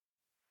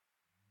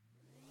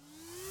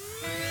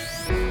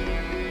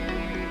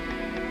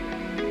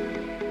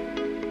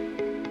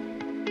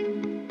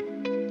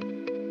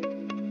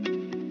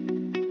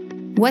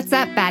What's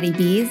up, Batty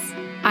Bees?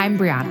 I'm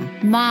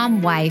Brianna,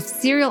 mom, wife,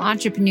 serial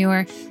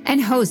entrepreneur,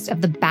 and host of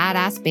the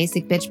Badass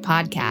Basic Bitch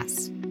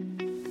podcast.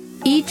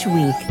 Each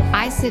week,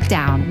 I sit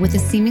down with a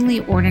seemingly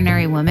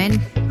ordinary woman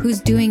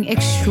who's doing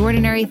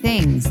extraordinary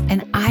things,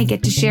 and I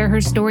get to share her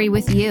story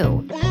with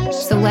you.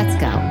 So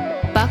let's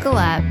go. Buckle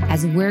up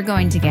as we're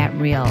going to get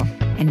real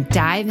and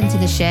dive into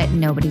the shit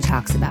nobody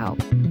talks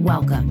about.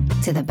 Welcome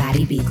to the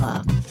Batty Bee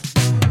Club.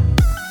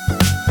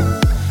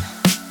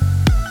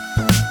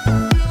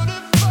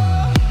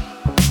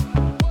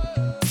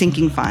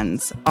 Sinking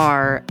funds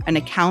are an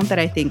account that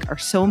I think are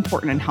so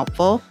important and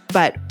helpful.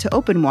 But to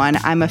open one,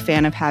 I'm a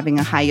fan of having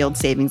a high yield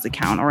savings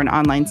account or an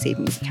online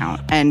savings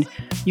account. And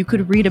you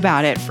could read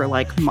about it for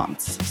like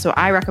months. So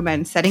I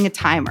recommend setting a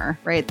timer,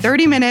 right?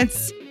 30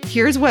 minutes.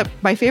 Here's what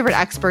my favorite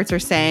experts are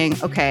saying.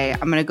 Okay,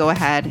 I'm going to go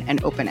ahead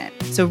and open it.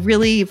 So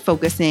really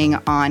focusing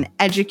on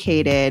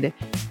educated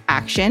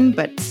action,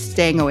 but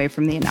staying away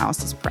from the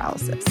analysis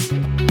paralysis.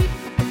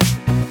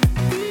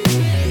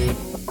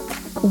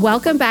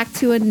 Welcome back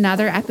to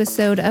another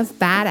episode of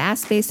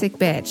Badass Basic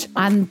Bitch.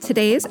 On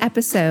today's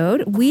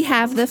episode, we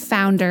have the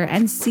founder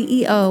and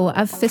CEO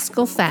of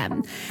Fiscal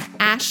Femme,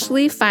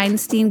 Ashley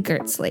Feinstein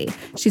Gerstley.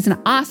 She's an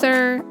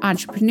author,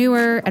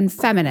 entrepreneur, and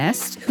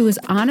feminist who is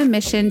on a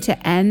mission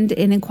to end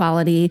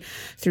inequality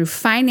through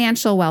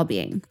financial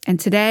well-being. And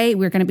today,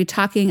 we're going to be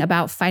talking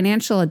about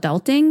financial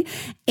adulting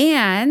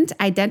and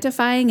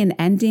identifying and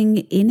ending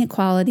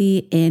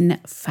inequality in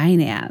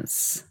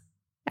finance.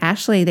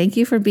 Ashley, thank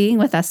you for being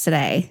with us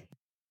today.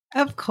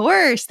 Of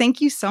course. Thank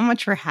you so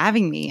much for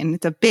having me. And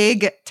it's a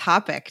big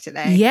topic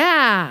today.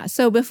 Yeah.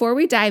 So before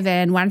we dive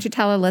in, why don't you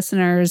tell our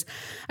listeners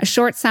a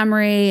short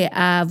summary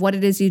of what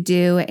it is you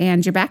do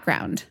and your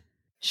background?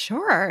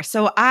 Sure.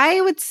 So I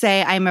would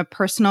say I'm a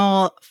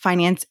personal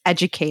finance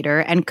educator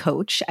and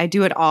coach. I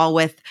do it all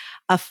with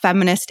a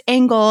feminist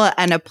angle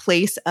and a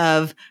place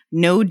of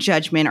no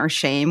judgment or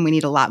shame. We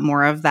need a lot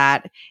more of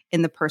that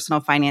in the personal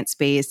finance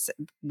space.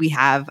 We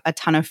have a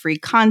ton of free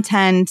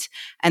content.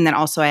 And then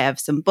also I have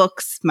some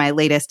books. My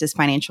latest is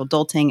Financial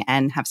Adulting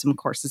and have some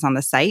courses on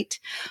the site.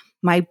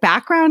 My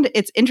background,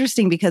 it's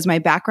interesting because my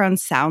background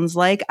sounds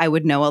like I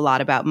would know a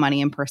lot about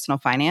money and personal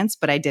finance,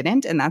 but I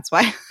didn't. And that's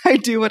why I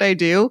do what I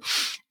do.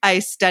 I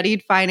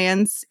studied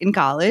finance in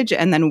college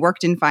and then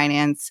worked in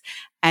finance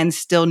and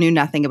still knew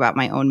nothing about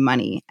my own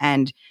money.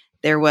 And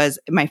there was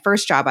my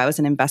first job, I was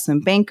an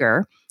investment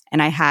banker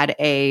and I had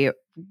a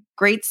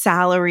great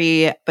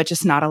salary, but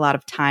just not a lot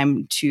of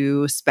time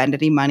to spend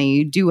any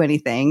money, do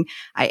anything.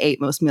 I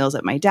ate most meals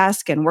at my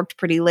desk and worked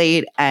pretty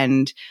late.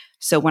 And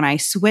so when I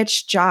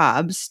switched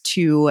jobs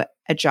to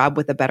a job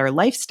with a better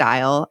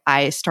lifestyle,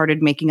 I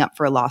started making up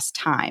for lost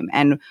time.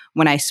 And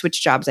when I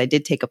switched jobs, I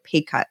did take a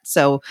pay cut.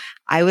 So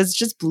I was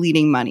just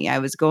bleeding money. I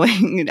was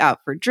going out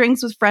for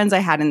drinks with friends I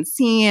hadn't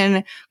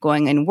seen,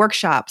 going in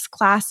workshops,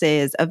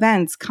 classes,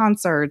 events,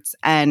 concerts.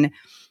 And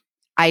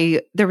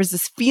there was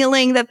this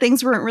feeling that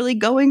things weren't really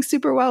going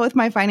super well with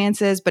my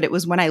finances. But it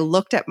was when I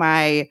looked at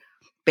my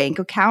bank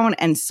account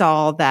and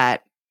saw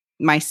that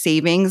my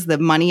savings, the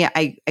money,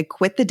 I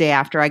quit the day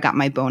after I got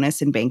my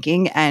bonus in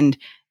banking and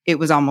it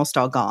was almost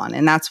all gone.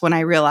 And that's when I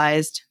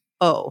realized,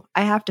 oh,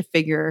 I have to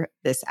figure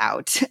this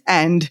out.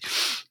 And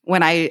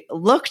when I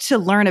looked to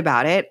learn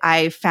about it,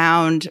 I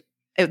found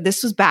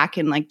this was back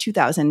in like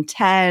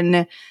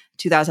 2010,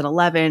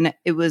 2011.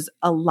 It was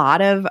a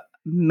lot of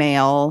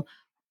male,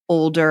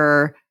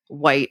 older,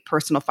 white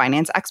personal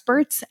finance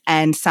experts.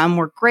 And some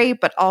were great,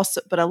 but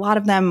a lot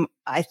of them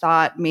I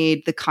thought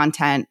made the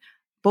content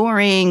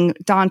boring,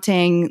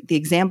 daunting. The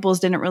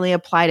examples didn't really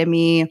apply to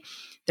me.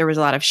 There was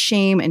a lot of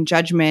shame and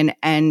judgment.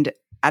 And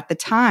at the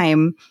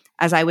time,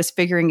 as I was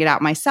figuring it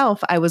out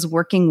myself, I was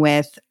working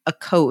with a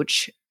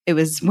coach. It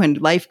was when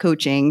life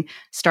coaching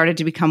started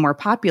to become more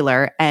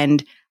popular.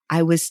 And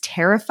I was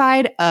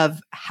terrified of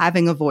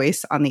having a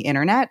voice on the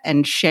internet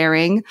and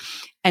sharing.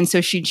 And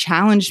so she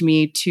challenged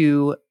me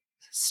to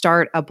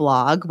start a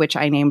blog, which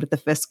I named The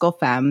Fiscal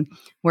Femme,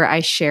 where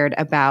I shared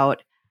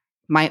about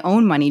my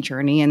own money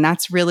journey. And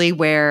that's really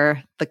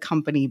where the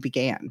company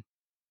began.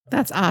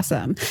 That's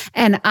awesome.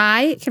 And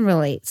I can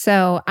relate.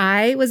 So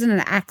I was in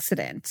an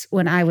accident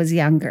when I was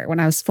younger.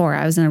 When I was 4,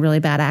 I was in a really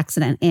bad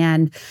accident.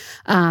 And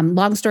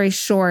long story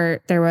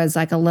short, there was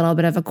like a little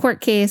bit of a court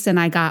case and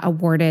I got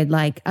awarded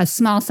like a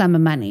small sum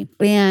of money.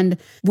 And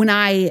when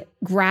I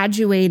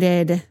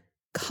graduated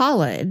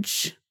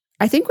college,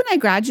 I think when I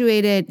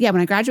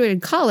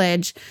graduated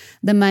college,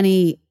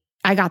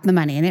 I got the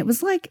money and it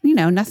was like,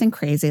 nothing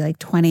crazy, like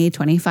 20,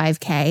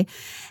 25K.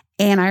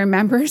 And I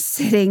remember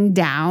sitting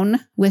down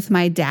with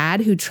my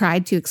dad who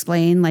tried to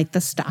explain like the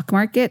stock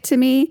market to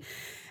me.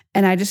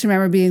 And I just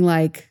remember being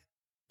like,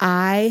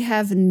 I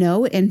have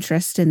no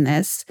interest in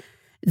this.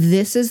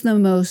 This is the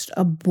most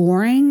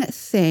boring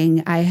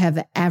thing I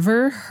have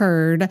ever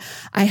heard.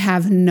 I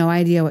have no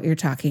idea what you're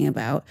talking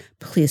about.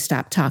 Please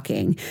stop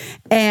talking.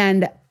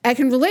 And I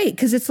can relate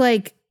because it's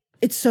like,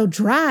 it's so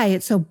dry,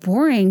 it's so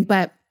boring,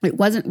 but It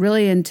wasn't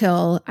really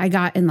until I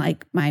got in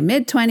like my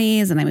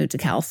mid-20s and I moved to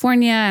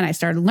California and I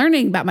started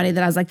learning about money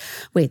that I was like,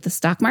 wait, the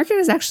stock market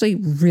is actually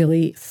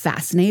really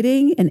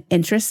fascinating and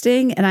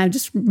interesting. And I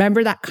just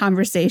remember that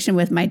conversation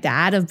with my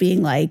dad of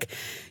being like,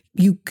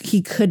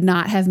 he could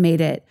not have made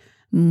it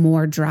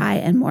more dry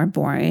and more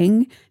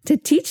boring to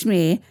teach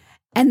me.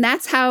 And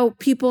that's how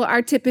people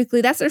are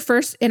typically, that's their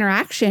first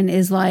interaction,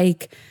 is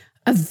like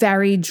a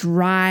very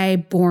dry,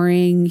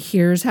 boring,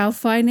 here's how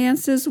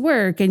finances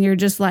work. And you're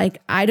just like,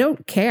 I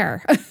don't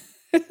care.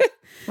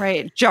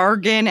 Right.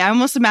 Jargon. I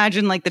almost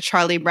imagine like the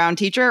Charlie Brown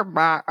teacher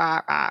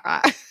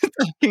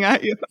looking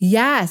at you.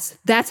 Yes,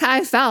 that's how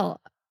I felt.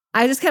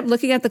 I just kept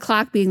looking at the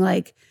clock being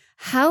like,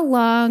 how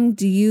long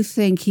do you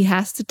think he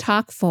has to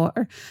talk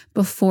for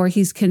before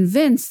he's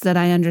convinced that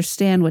I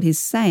understand what he's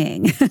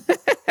saying?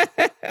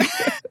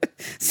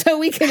 So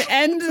we can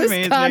end this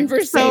amazing.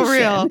 conversation. So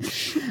real.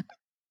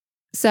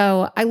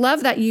 So I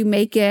love that you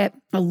make it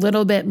a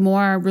little bit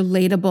more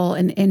relatable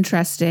and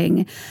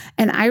interesting.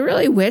 And I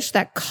really wish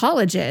that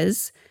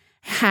colleges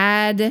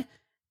have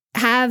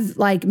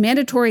like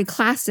mandatory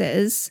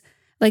classes,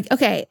 like,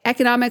 okay,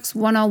 economics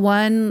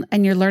 101,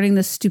 and you're learning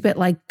the stupid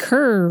like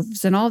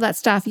curves and all that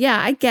stuff.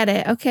 Yeah, I get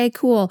it. Okay,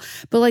 cool.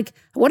 But like,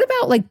 what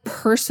about like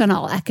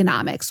personal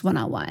economics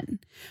 101,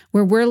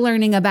 where we're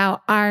learning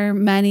about our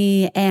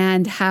money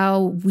and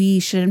how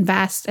we should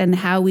invest and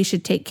how we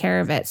should take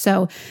care of it?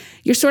 So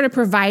you're sort of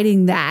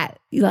providing that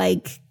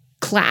like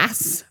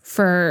class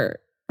for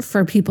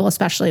people,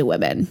 especially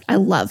women. I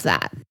love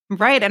that.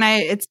 Right. And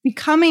it's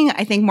becoming,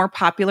 I think, more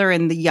popular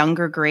in the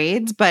younger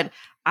grades, but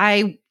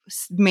I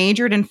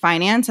majored in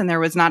finance and there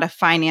was not a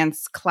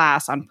finance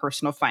class on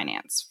personal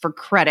finance for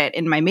credit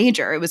in my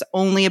major. It was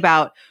only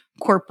about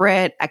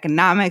corporate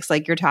economics,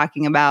 like you're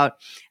talking about.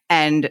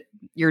 And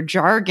your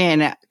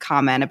jargon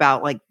comment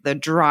about like the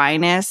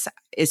dryness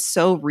is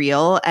so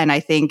real. And I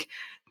think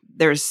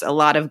there's a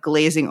lot of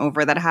glazing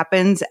over that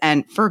happens,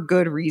 and for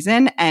good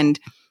reason. And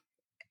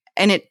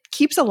it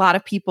keeps a lot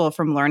of people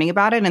from learning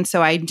about it. And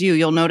so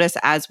you'll notice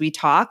as we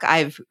talk,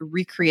 I've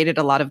recreated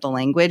a lot of the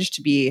language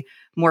to be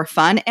more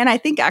fun and I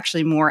think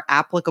actually more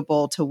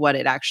applicable to what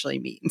it actually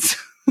means.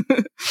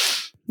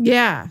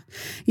 Yeah.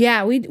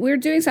 Yeah. We're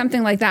doing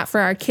something like that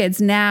for our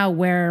kids now,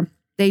 where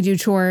they do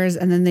chores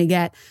and then they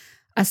get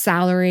a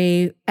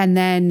salary, and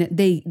then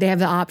they have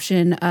the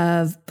option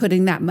of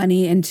putting that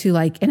money into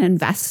like an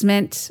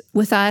investment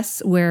with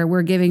us where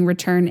we're giving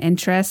return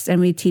interest, and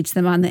we teach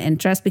them on the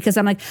interest, because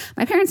I'm like,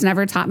 my parents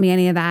never taught me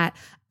any of that.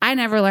 I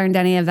never learned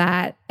any of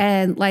that.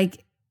 And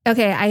like,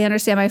 okay, I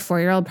understand my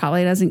 4-year-old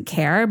probably doesn't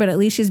care, but at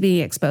least she's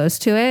being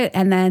exposed to it.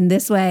 And then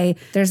this way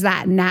there's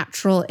that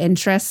natural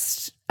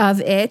interest of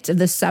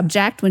the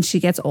subject when she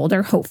gets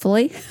older,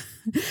 hopefully.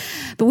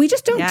 But we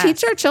just don't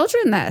teach our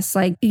children this.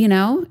 Like,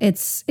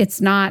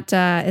 it's not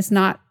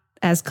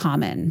as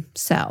common.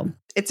 So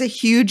it's a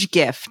huge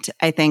gift,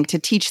 I think, to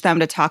teach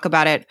them to talk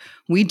about it.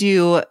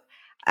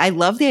 I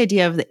love the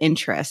idea of the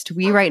interest.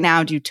 We right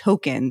now do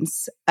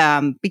tokens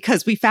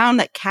because we found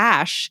that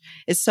cash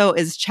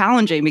is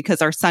challenging,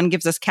 because our son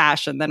gives us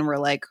cash and then we're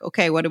like,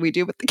 okay, what do we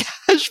do with the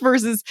cash,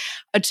 versus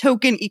a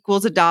token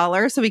equals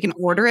 $1. So we can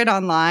order it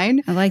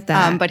online. I like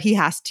that. But he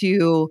has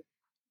to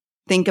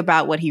think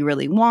about what he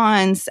really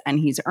wants, and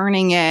he's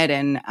earning it.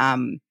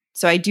 And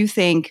so I do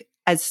think,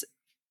 as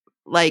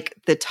like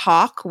the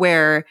talk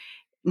where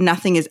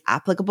nothing is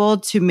applicable,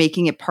 to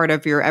making it part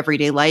of your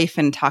everyday life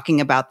and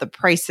talking about the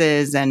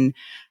prices and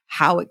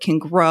how it can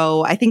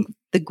grow. I think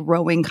the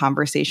growing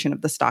conversation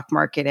of the stock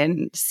market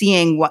and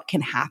seeing what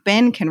can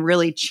happen can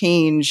really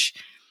change,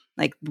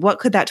 like, what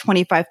could that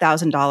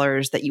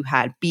 $25,000 that you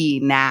had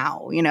be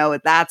now?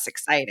 That's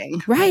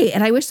exciting. Right.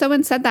 And I wish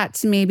someone said that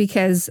to me,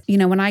 because,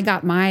 when I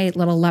got my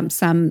little lump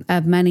sum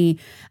of money,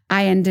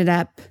 I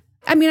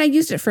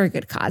used it for a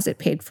good cause. It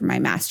paid for my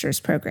master's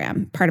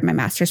program, part of my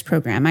master's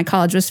program. My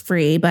college was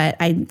free, but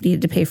I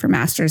needed to pay for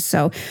master's.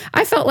 So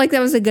I felt like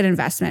that was a good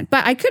investment.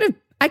 But I could have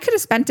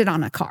spent it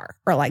on a car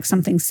or like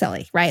something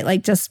silly, right?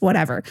 Like just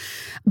whatever.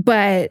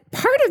 But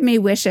part of me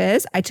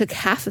wishes I took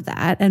half of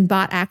that and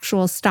bought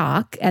actual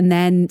stock and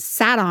then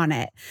sat on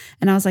it.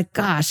 And I was like,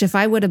 gosh, if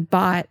I would have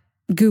bought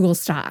Google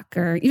stock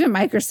or even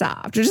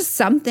Microsoft or just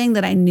something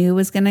that I knew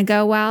was going to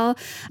go well,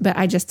 but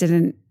I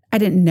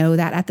didn't know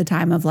that at the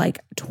time of like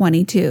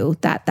 22,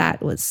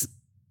 that was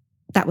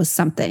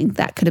something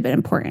that could have been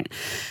important.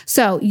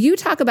 So you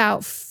talk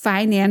about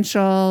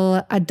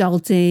financial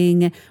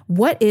adulting.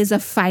 What is a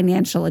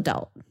financial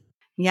adult?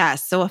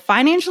 Yes. So a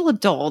financial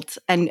adult,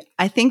 and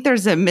I think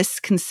there's a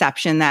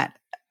misconception that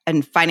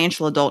a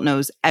financial adult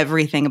knows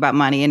everything about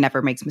money and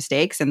never makes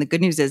mistakes. And the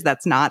good news is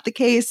that's not the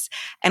case.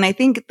 And I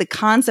think the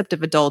concept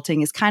of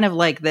adulting is kind of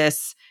like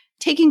this: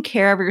 taking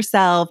care of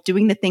yourself,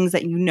 doing the things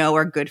that you know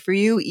are good for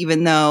you,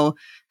 even though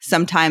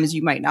sometimes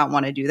you might not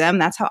want to do them.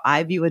 That's how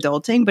I view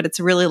adulting, but it's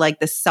really like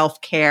this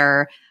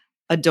self-care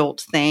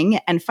adult thing.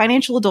 And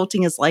financial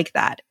adulting is like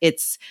that.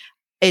 It's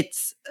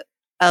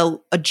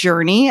a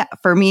journey.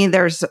 For me,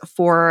 there's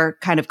 4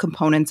 kind of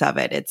components of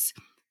it. It's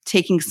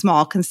taking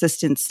small,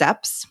 consistent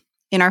steps.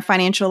 in our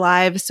financial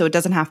lives. So it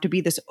doesn't have to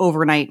be this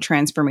overnight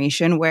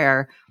transformation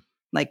where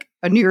like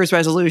a New Year's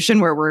resolution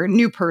where we're a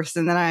new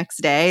person the next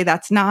day.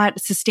 That's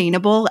not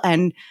sustainable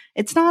and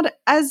it's not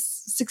as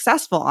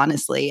successful,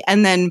 honestly.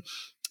 And then,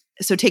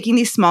 so taking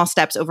these small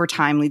steps over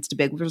time leads to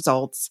big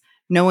results.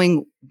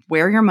 Knowing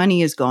where your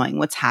money is going,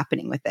 what's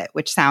happening with it,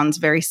 which sounds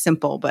very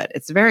simple, but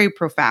it's very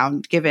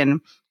profound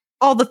given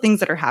all the things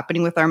that are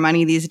happening with our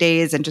money these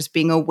days, and just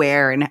being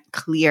aware and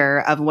clear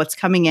of what's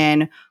coming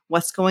in,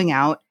 what's going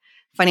out.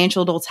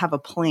 Financial adults have a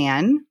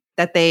plan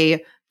that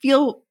they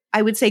feel,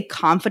 I would say,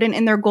 confident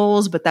in their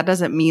goals, but that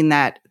doesn't mean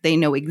that they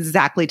know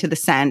exactly to the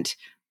cent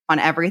on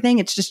everything.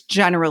 It's just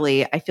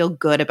generally, I feel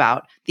good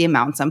about the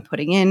amounts I'm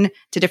putting in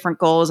to different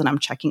goals and I'm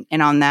checking in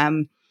on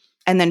them.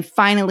 And then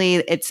finally,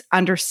 it's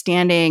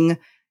understanding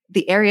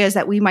the areas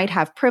that we might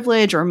have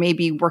privilege or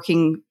maybe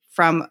working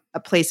from a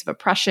place of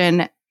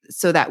oppression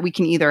so that we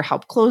can either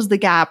help close the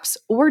gaps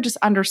or just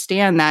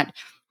understand that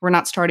we're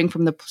not starting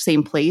from the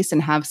same place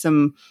and have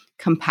some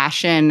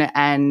compassion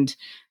and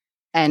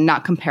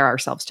not compare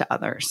ourselves to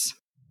others.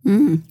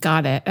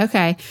 Got it.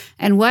 Okay.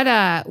 And what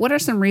are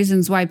some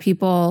reasons why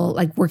people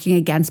like working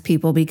against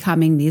people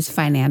becoming these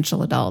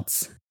financial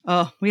adults?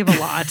 Oh, we have a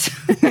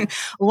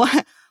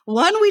lot.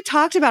 One we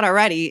talked about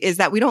already is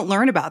that we don't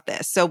learn about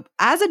this. So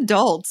as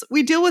adults,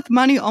 we deal with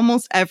money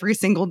almost every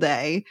single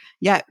day,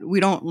 yet we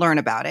don't learn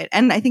about it.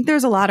 And I think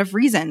there's a lot of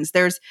reasons.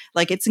 There's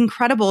like, it's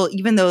incredible,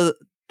 even though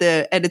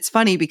and it's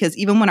funny because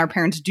even when our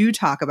parents do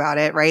talk about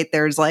it, right,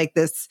 there's like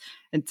this,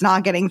 it's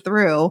not getting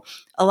through.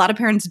 A lot of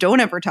parents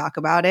don't ever talk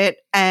about it.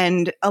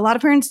 And a lot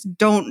of parents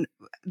don't,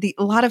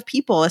 a lot of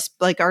people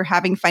like are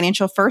having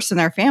financial first in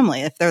their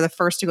family. If they're the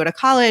first to go to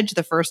college,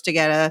 the first to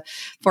get a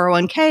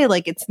 401k,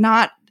 like it's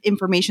not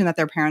information that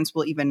their parents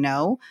will even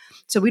know.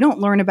 So we don't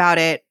learn about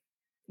it.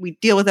 We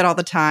deal with it all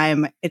the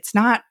time. It's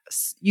not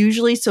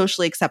usually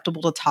socially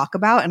acceptable to talk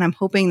about. And I'm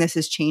hoping this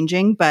is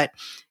changing, but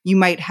you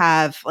might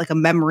have like a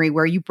memory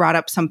where you brought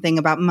up something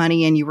about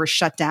money and you were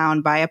shut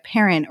down by a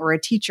parent or a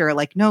teacher.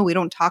 Like, no, we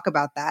don't talk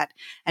about that.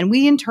 And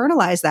we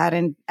internalize that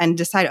and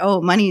decide, oh,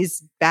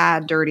 money's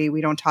bad, dirty. We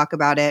don't talk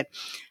about it.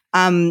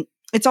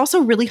 It's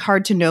also really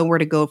hard to know where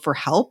to go for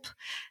help.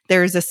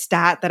 There's a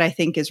stat that I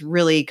think is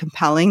really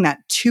compelling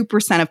that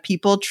 2% of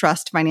people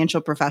trust financial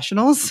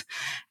professionals.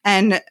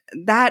 And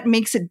that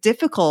makes it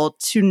difficult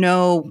to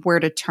know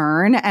where to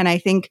turn. And I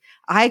think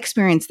I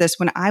experienced this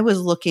when I was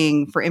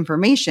looking for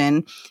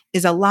information,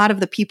 is a lot of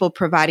the people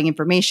providing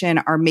information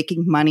are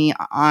making money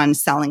on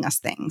selling us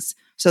things.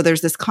 So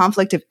there's this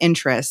conflict of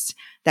interest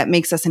that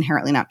makes us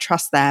inherently not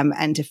trust them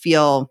and to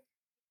feel,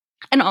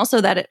 and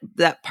also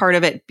that part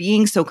of it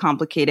being so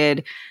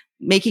complicated,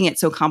 making it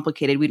so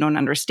complicated we don't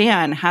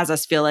understand, has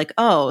us feel like,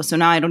 oh, so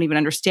now I don't even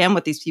understand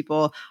what these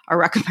people are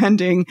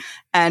recommending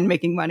and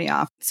making money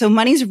off. So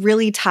money's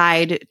really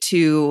tied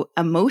to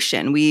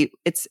emotion.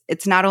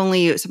 It's not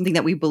only something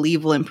that we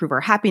believe will improve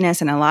our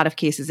happiness, and in a lot of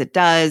cases it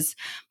does,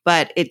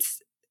 but it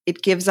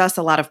gives us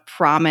a lot of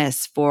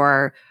promise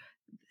for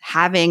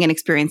having and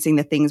experiencing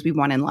the things we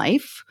want in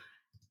life.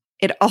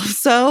 It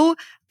also,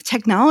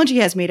 technology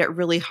has made it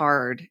really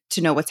hard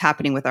to know what's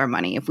happening with our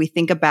money. If we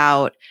think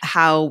about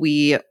how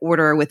we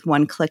order with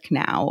one click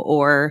now,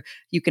 or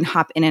you can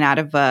hop in and out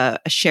of a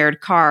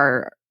shared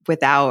car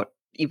without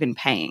even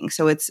paying.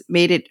 So it's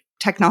made it,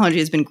 technology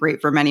has been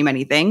great for many,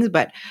 many things,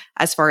 but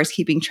as far as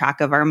keeping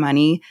track of our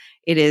money,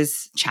 it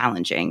is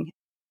challenging.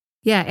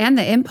 Yeah. And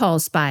the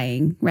impulse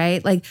buying,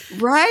 right? Like,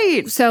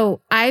 right.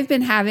 So I've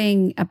been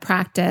having a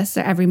practice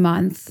every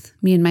month,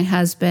 me and my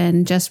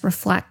husband just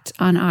reflect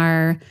on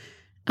our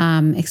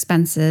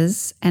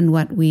expenses and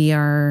what we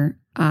are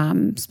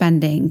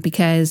spending,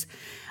 because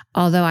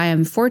although I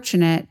am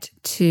fortunate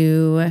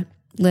to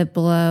live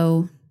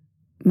below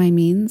my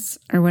means,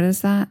 or what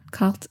is that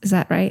called? Is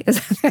that right?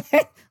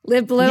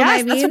 Live below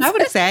my means? Yes, that's what I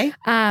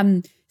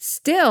would say.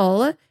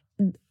 Still,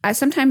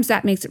 sometimes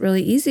that makes it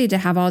really easy to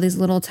have all these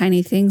little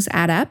tiny things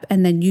add up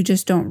and then you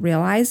just don't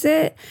realize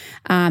it.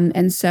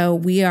 And so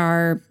we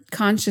are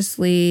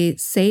consciously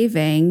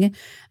saving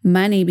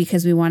money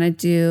because we want to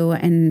do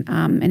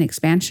an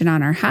expansion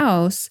on our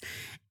house.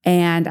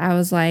 And I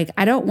was like,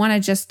 I don't want to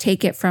just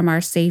take it from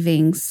our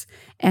savings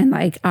and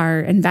like our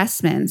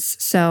investments.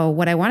 So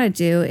what I want to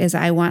do is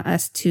I want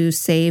us to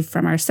save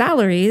from our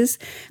salaries.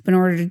 But in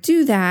order to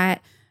do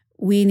that,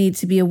 we need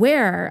to be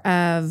aware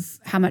of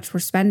how much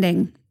we're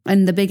spending.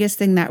 And the biggest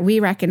thing that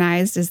we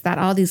recognized is that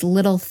all these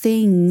little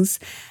things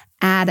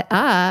add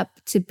up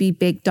to be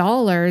big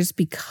dollars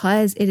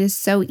because it is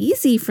so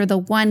easy for the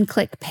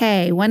one-click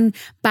pay, one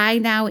buy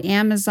now,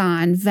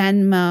 Amazon,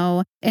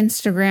 Venmo,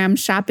 Instagram,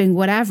 shopping,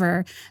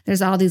 whatever.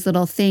 There's all these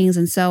little things.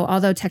 And so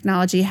although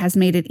technology has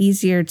made it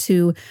easier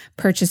to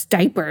purchase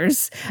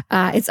diapers,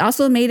 it's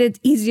also made it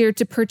easier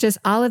to purchase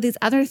all of these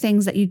other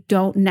things that you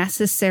don't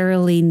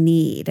necessarily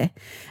need.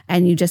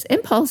 And you just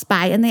impulse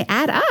buy and they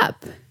add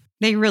up.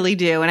 They really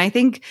do. And I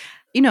think,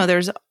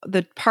 there's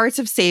the parts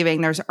of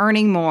saving, there's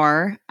earning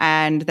more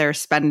and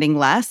there's spending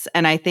less.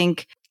 And I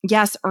think,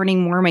 yes,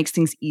 earning more makes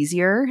things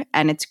easier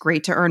and it's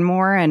great to earn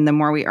more. And the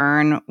more we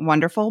earn,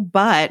 wonderful.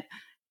 But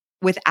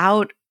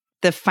without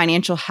the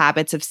financial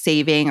habits of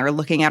saving or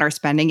looking at our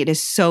spending, it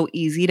is so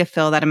easy to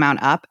fill that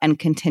amount up and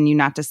continue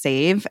not to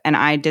save. And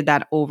I did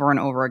that over and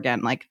over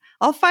again. Like,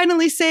 I'll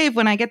finally save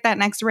when I get that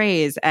next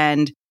raise.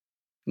 And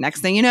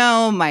next thing you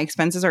know, my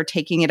expenses are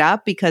taking it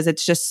up because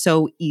it's just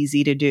so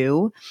easy to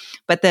do.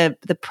 But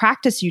the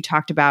practice you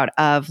talked about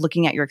of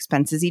looking at your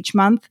expenses each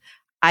month,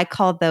 I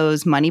call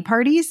those money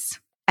parties.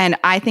 And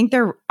I think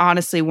they're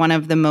honestly one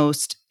of the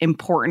most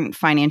important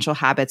financial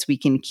habits we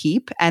can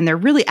keep. And they're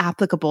really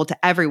applicable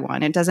to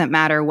everyone. It doesn't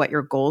matter what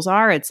your goals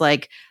are. It's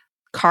like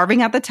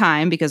carving out the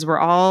time, because we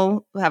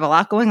have a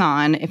lot going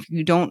on. If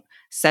you don't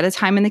set a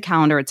time in the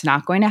calendar, it's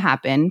not going to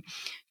happen.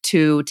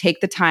 To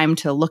take the time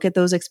to look at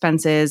those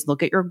expenses,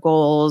 look at your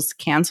goals,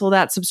 cancel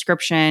that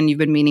subscription you've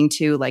been meaning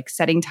to, like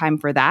setting time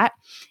for that.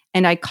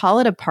 And I call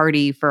it a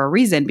party for a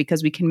reason,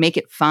 because we can make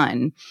it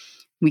fun.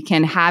 We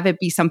can have it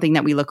be something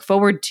that we look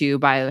forward to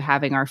by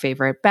having our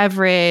favorite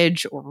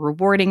beverage or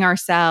rewarding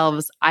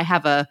ourselves. I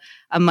have a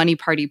money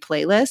party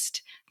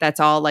playlist that's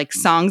all like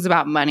songs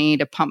about money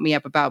to pump me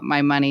up about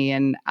my money.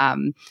 And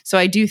so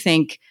I do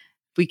think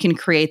we can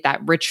create that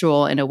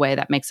ritual in a way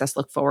that makes us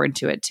look forward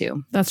to it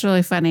too. That's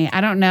really funny.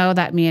 I don't know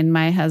that me and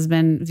my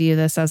husband view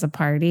this as a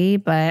party,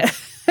 but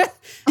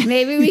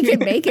maybe we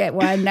could make it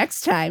one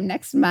next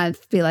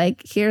month, be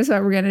like, here's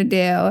what we're going to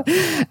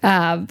do.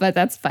 But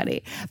that's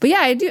funny. But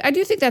yeah, I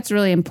do think that's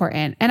really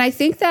important. And I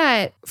think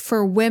that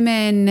for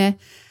women,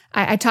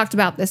 I talked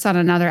about this on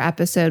another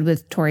episode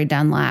with Tori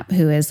Dunlap,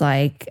 who is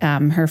like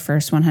her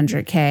first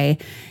 100K.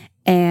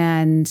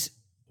 And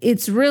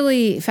it's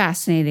really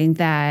fascinating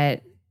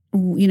that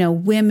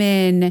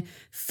women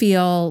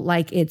feel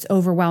like it's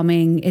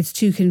overwhelming, it's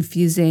too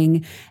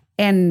confusing.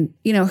 And,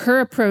 her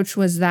approach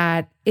was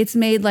that it's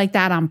made like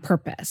that on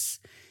purpose.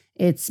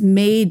 It's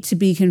made to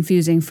be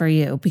confusing for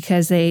you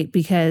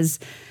because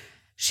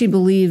she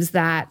believes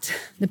that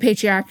the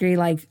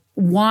patriarchy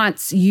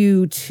wants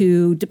you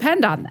to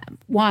depend on them,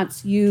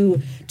 wants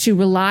you to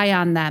rely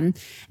on them.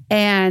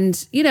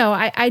 And,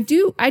 I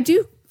do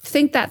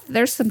think that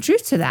there's some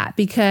truth to that,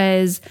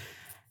 because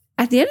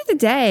at the end of the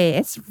day,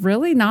 it's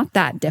really not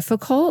that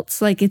difficult.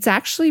 It's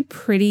actually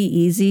pretty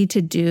easy to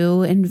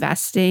do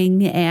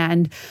investing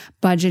and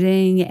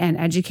budgeting and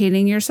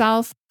educating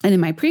yourself. And in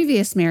my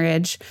previous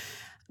marriage,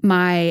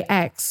 my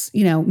ex,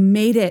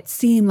 made it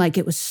seem like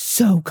it was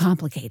so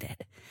complicated.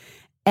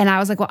 And I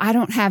was like, well, I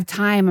don't have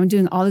time. I'm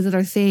doing all these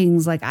other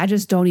things. I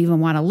just don't even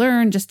want to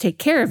learn. Just take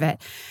care of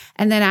it.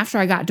 And then after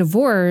I got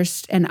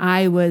divorced and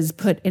I was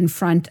put in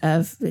front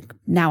of,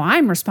 now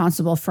I'm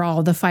responsible for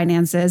all the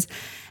finances,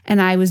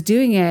 and I was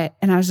doing it,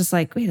 and I was just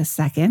like, wait a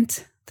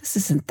second, this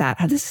isn't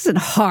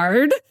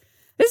hard.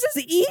 This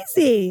is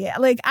easy.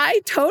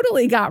 I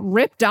totally got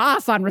ripped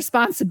off on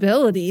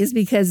responsibilities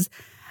because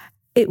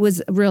it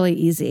was really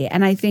easy.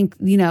 And I think,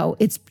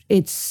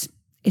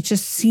 it's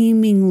just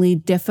seemingly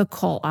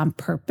difficult on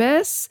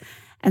purpose.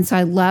 And so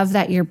I love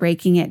that you're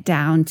breaking it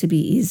down to be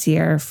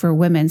easier for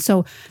women.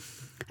 So,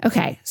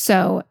 okay.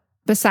 So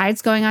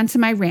besides going on to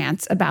my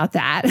rants about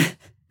that,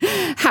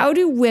 how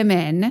do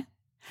women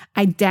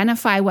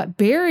identify what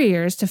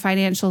barriers to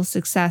financial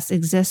success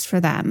exist for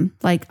them,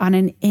 on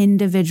an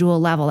individual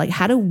level?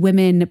 How do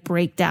women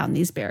break down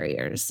these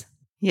barriers?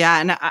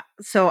 Yeah. And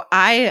so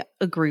I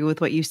agree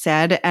with what you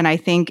said. And I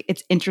think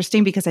it's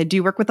interesting because I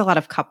do work with a lot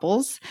of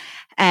couples,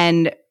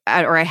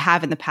 or I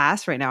have in the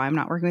past. Right now, I'm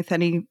not working with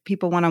any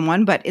people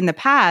one-on-one, but in the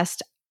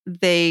past,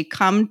 they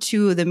come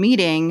to the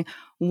meeting.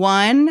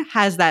 One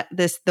has the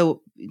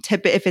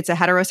tip, if it's a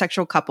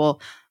heterosexual couple,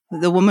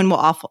 the woman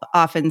will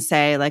often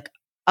say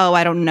oh,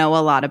 I don't know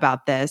a lot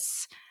about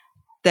this.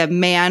 The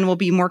man will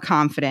be more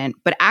confident,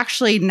 but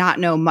actually not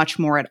know much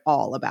more at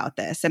all about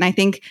this. And I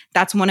think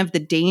that's one of the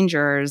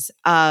dangers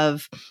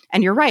of,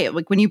 and you're right,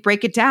 when you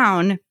break it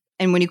down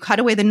and when you cut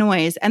away the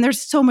noise, and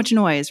there's so much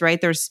noise,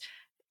 right? There's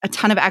a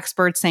ton of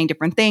experts saying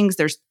different things.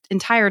 There's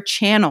entire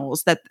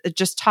channels that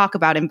just talk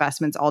about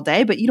investments all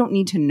day, but you don't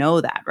need to know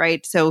that,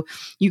 right? So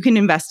you can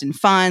invest in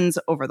funds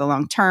over the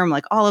long term.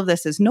 All of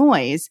this is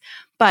noise,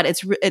 but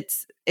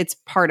it's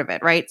part of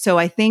it, right? So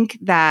I think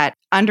that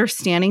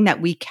understanding that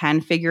we can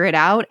figure it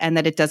out and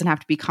that it doesn't have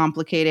to be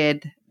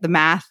complicated. The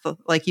math,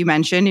 like you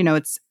mentioned,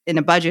 it's in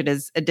a budget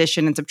is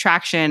addition and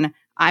subtraction.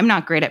 I'm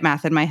not great at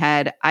math in my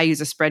head. I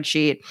use a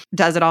spreadsheet,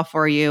 does it all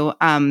for you.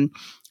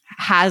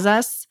 Has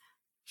us,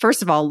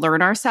 first of all,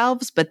 learn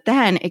ourselves, but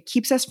then it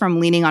keeps us from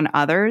leaning on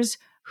others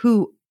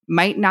who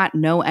might not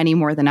know any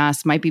more than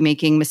us, might be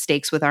making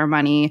mistakes with our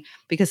money.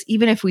 Because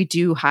even if we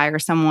do hire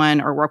someone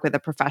or work with a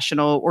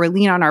professional or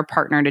lean on our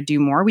partner to do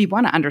more, we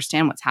want to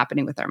understand what's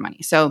happening with our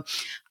money. So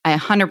I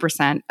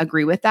 100%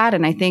 agree with that.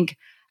 And I think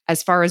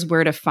as far as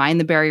where to find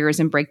the barriers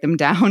and break them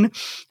down,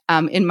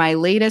 in my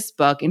latest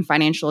book, in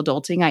Financial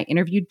Adulting, I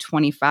interviewed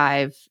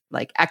 25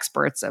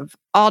 experts of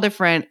all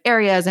different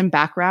areas and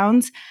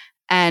backgrounds.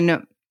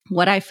 And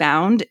what I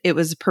found, it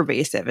was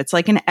pervasive. It's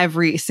in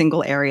every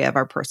single area of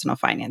our personal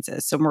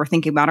finances. So when we're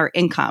thinking about our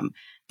income,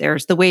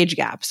 there's the wage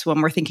gaps.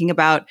 When we're thinking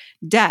about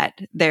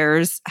debt,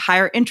 there's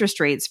higher interest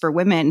rates for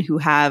women who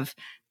have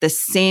the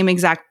same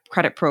exact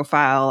credit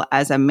profile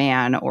as a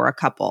man or a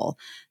couple.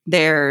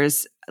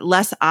 There's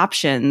less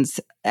options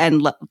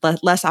and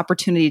less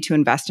opportunity to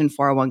invest in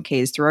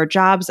 401ks through our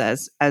jobs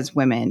as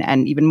women,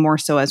 and even more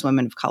so as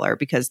women of color,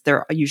 because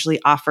they're usually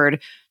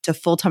offered to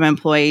full-time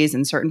employees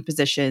in certain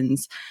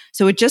positions.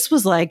 So it just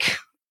was like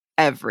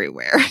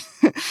everywhere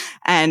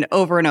and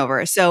over and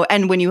over. So,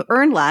 and when you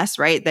earn less,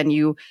 right, then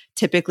you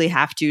typically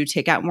have to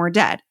take out more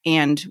debt.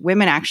 And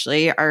women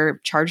actually are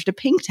charged a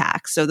pink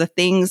tax. So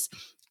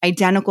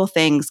identical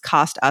things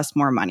cost us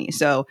more money.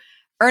 So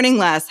earning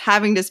less,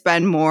 having to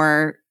spend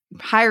more,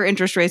 higher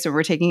interest rates when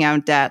we're taking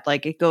out debt,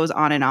 like it goes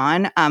on and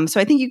on.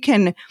 So I think you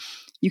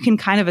can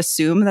kind of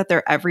assume that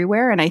they're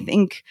everywhere. And I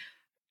think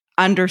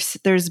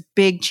there's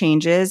big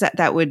changes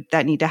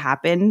that need to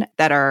happen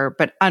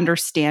but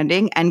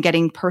understanding and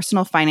getting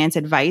personal finance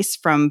advice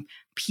from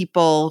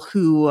people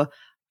who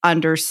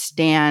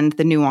understand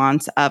the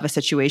nuance of a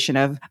situation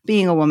of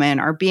being a woman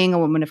or being a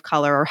woman of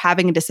color or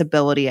having a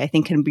disability, I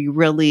think can be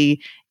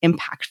really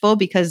impactful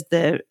because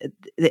the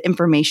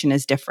information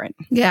is different.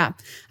 Yeah.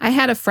 I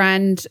had a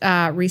friend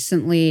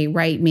recently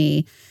write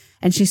me,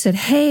 and she said,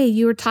 hey,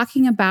 you were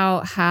talking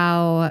about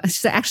how,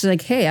 she's actually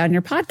like, hey, on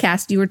your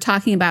podcast, you were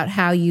talking about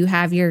how you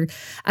have a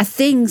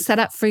thing set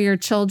up for your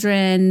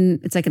children.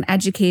 It's like an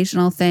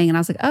educational thing. And I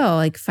was like, oh,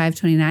 like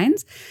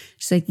 529s?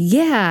 She's like,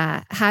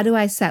 yeah, how do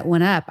I set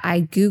one up?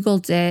 I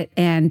Googled it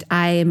and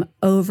I'm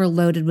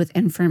overloaded with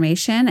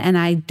information and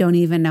I don't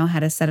even know how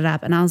to set it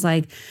up. And I was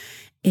like,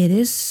 it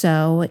is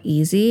so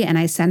easy. And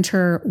I sent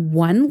her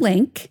one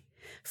link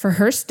for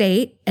her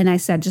state. And I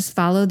said, just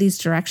follow these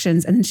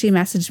directions. And then she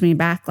messaged me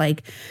back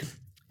like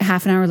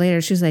half an hour later.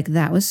 She was like,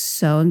 that was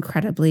so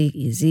incredibly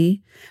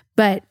easy.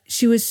 But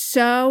she was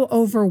so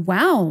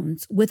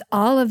overwhelmed with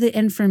all of the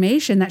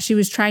information that she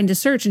was trying to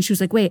search. And she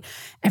was like, wait,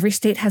 every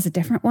state has a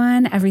different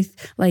one.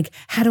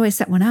 How do I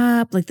set one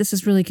up? Like, this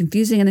is really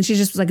confusing. And then she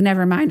just was like,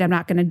 never mind, I'm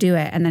not going to do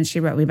it. And then she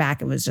wrote me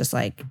back. It was just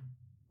like,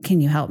 can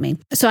you help me?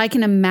 So I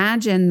can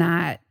imagine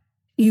that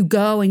you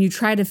go and you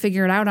try to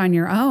figure it out on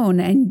your own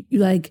and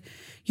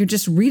you're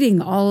just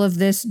reading all of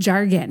this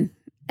jargon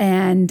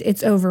and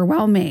it's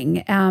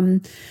overwhelming.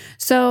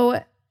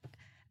 So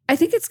I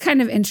think it's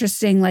kind of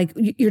interesting. Like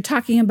you're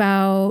talking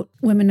about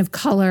women of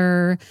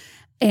color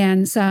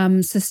and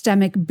some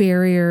systemic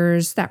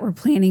barriers that we're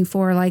planning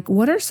for. Like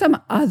what are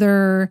some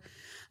other,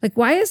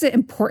 why is it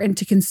important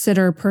to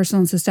consider personal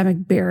and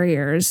systemic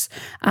barriers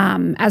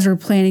as we're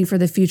planning for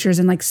the futures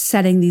and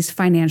setting these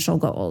financial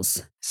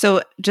goals?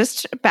 So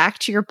just back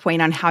to your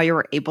point on how you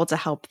were able to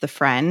help the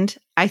friend,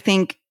 I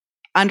think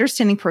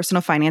understanding personal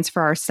finance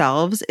for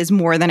ourselves is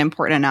more than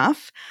important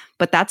enough.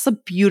 But that's a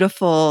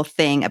beautiful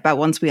thing about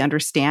once we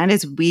understand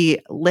is we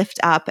lift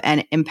up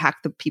and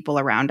impact the people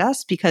around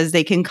us because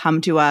they can come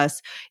to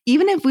us,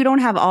 even if we don't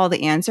have all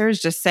the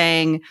answers, just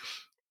saying,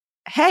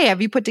 hey, have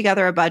you put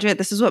together a budget?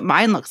 This is what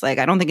mine looks like.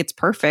 I don't think it's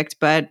perfect,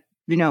 but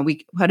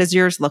what does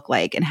yours look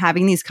like? And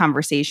having these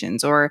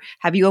conversations, or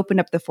have you opened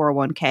up the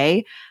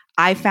 401k?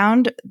 I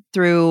found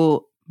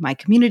through my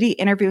community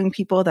interviewing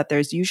people that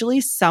there's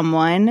usually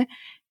someone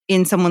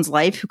in someone's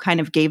life who kind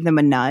of gave them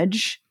a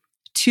nudge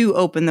to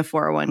open the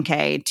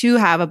 401k, to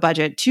have a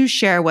budget, to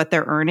share what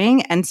they're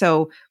earning. And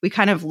so we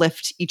kind of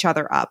lift each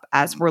other up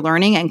as we're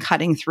learning and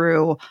cutting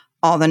through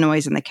all the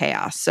noise and the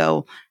chaos.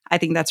 So I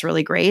think that's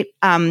really great.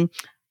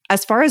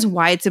 As far as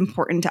why it's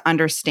important to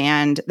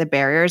understand the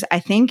barriers, I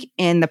think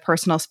in the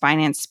personal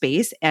finance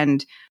space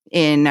and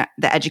in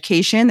the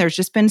education, there's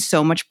just been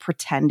so much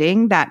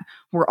pretending that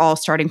we're all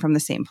starting from the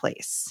same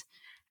place.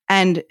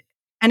 And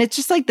it's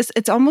just like this,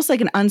 it's almost like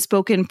an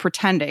unspoken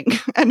pretending.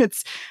 And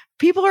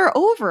people are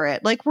over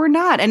it. Like we're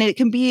not. And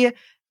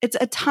it's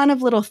a ton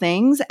of little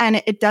things.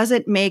 And it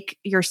doesn't make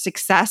your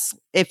success,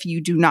 if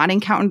you do not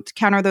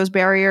encounter those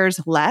barriers,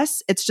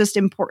 less. It's just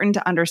important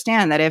to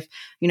understand that if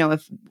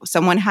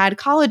someone had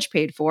college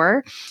paid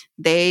for,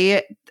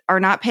 they are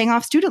not paying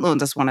off student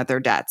loans as one of their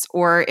debts.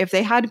 Or if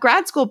they had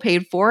grad school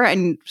paid for,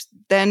 and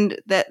then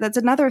that's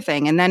another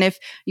thing. And then if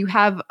you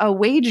have a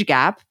wage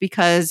gap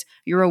because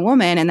you're a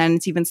woman, and then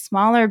it's even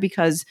smaller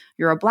because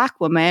you're a Black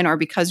woman or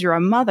because you're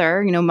a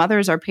mother,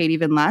 mothers are paid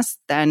even less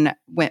than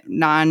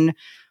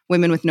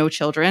women with no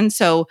children.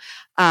 So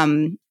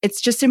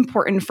it's just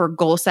important for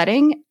goal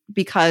setting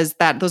because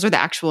those are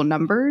the actual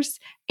numbers.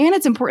 And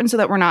it's important so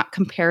that we're not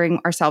comparing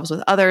ourselves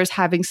with others,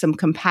 having some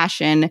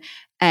compassion.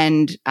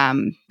 And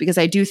because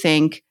I do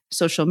think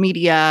social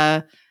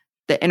media,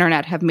 the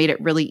internet have made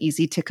it really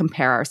easy to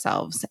compare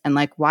ourselves. And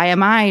why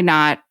am I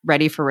not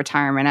ready for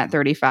retirement at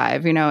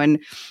 35? And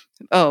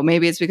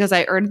maybe it's because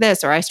I earned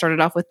this, or I started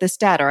off with this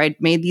debt, or I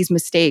made these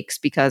mistakes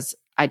because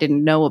I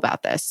didn't know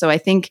about this. So I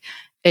think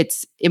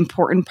it's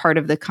important part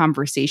of the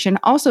conversation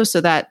also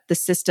so that the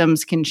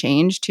systems can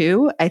change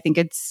too. I think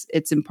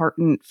it's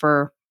important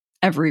for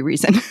every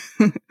reason.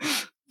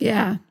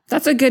 Yeah,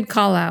 that's a good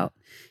call out.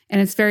 And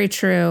it's very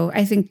true.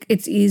 I think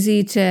it's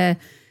easy to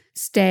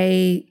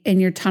stay in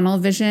your tunnel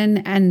vision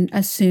and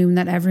assume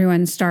that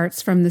everyone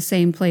starts from the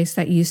same place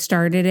that you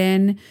started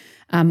in,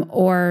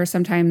 or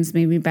sometimes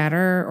maybe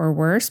better or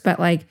worse. But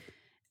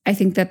I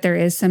think that there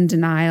is some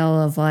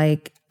denial of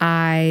like,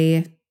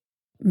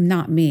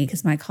 not me,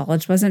 because my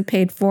college wasn't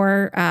paid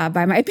for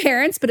by my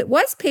parents, but it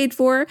was paid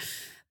for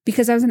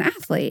because I was an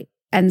athlete.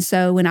 And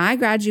so when I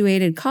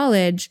graduated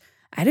college,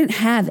 I didn't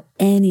have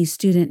any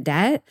student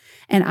debt.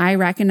 And I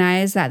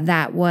recognized that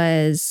that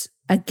was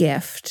a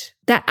gift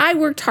that I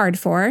worked hard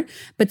for,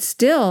 but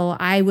still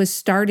I was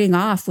starting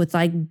off with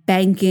like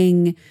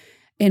banking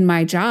in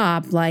my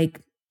job, like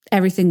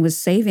everything was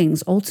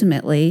savings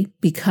ultimately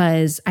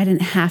because I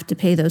didn't have to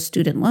pay those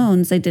student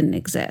loans. They didn't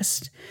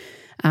exist.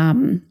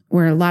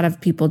 Where a lot of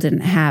people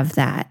didn't have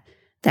that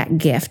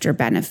gift or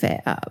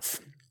benefit of.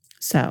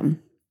 So,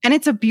 and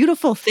it's a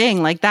beautiful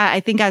thing like that. I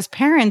think as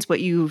parents,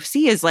 what you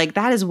see is like,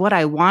 that is what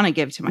I want to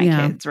give to my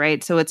kids,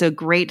 right? So it's a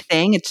great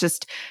thing. It's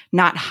just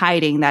not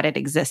hiding that it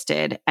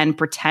existed and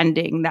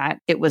pretending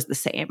that it was the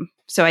same.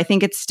 So I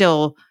think it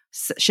still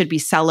should be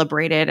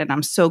celebrated. And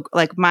I'm so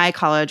like, my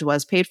college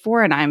was paid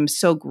for and I'm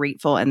so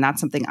grateful. And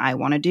that's something I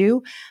want to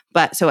do.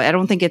 But so I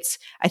think it's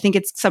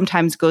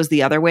sometimes goes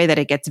the other way that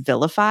it gets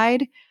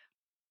vilified.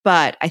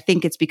 But I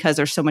think it's because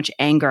there's so much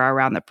anger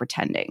around the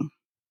pretending.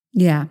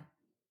 Yeah.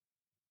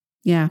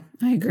 Yeah,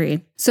 I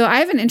agree. So I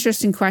have an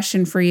interesting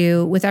question for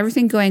you. With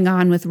everything going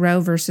on with Roe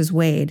versus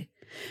Wade,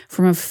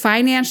 from a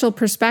financial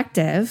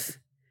perspective,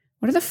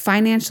 what are the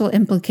financial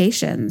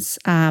implications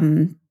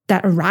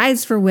that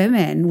arise for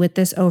women with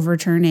this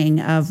overturning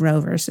of Roe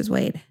versus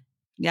Wade?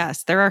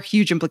 Yes, there are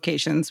huge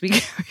implications.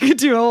 We could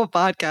do a whole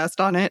podcast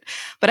on it.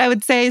 But I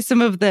would say some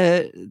of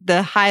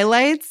the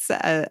highlights,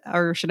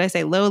 or should I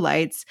say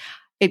lowlights,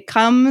 it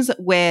comes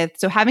with,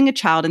 so having a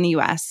child in the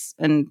US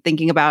and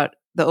thinking about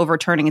the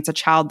overturning, it's a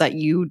child that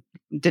you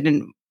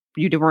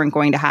weren't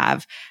going to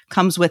have,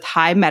 comes with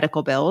high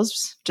medical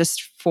bills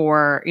just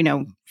for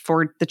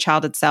the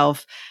child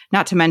itself.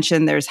 Not to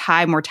mention there's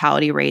high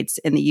mortality rates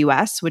in the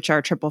US, which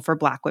are triple for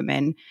Black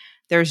women.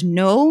 There's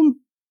no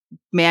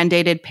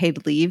mandated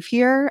paid leave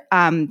here.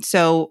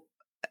 So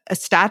a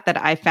stat that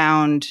I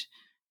found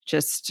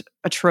just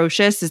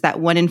atrocious is that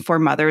 1 in 4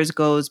 mothers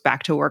goes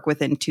back to work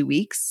within 2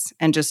 weeks.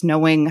 And just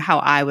knowing how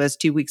I was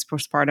 2 weeks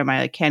postpartum,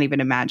 I can't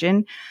even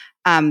imagine.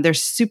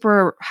 There's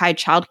super high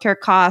childcare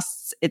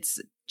costs. It's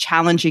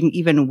challenging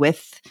even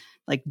with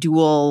like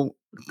dual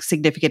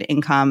significant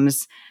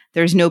incomes.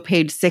 There's no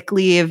paid sick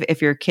leave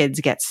if your kids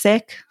get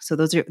sick. So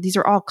these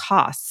are all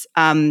costs.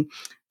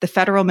 The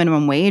federal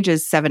minimum wage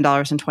is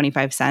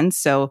 $7.25.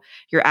 So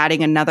you're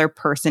adding another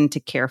person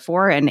to care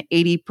for, and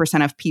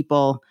 80% of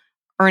people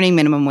earning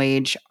minimum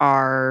wage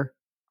are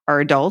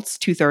adults.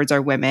 2/3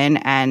 are women,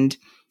 and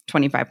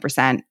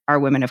 25% are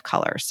women of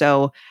color.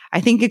 So I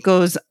think it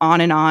goes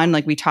on and on.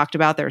 Like we talked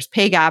about, there's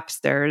pay gaps,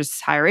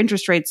 there's higher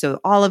interest rates. So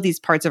all of these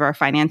parts of our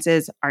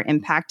finances are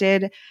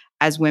impacted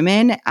as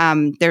women.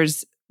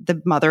 There's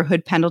the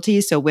motherhood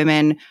penalty. So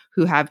women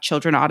who have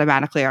children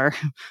automatically are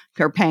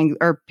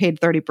paid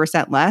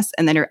 30% less.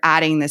 And then you're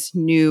adding this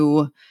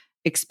new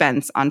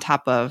expense on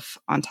top of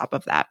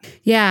that.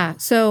 Yeah.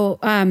 So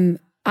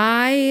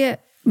my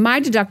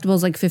deductible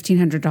is like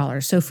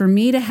 $1,500. So for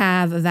me to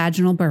have a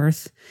vaginal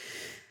birth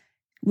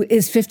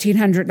is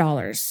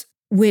 $1,500,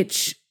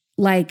 which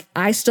like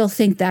I still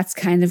think that's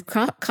kind of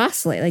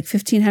costly, like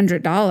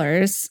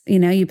 $1,500.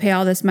 You pay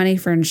all this money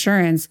for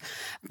insurance.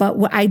 But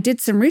I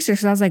did some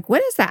research and I was like,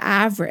 what is the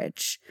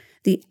average?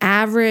 The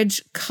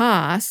average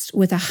cost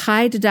with a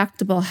high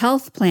deductible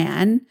health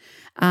plan,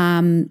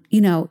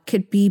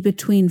 could be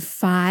between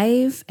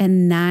 $5,000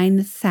 and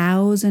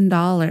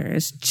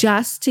 $9,000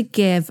 just to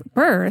give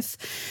birth.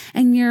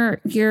 And you're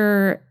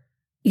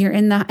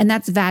in and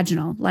that's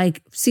vaginal,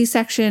 like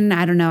C-section.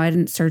 I don't know. I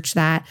didn't search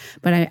that,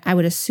 but I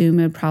would assume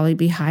it would probably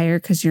be higher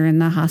because you're in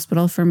the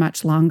hospital for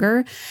much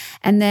longer.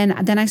 And then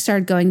I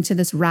started going to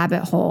this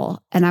rabbit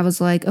hole and I was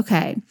like,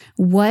 okay,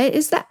 what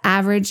is the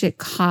average it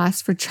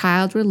costs for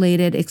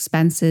child-related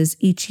expenses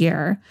each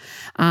year?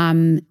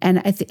 And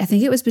I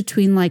think it was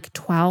between like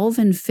 $12,000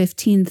 and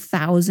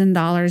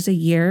 $15,000 a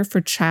year for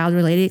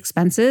child-related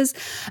expenses.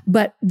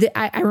 But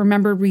I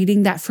remember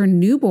reading that for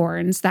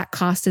newborns, that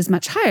cost is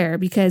much higher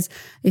because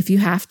if you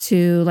have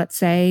to, let's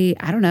say,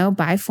 I don't know,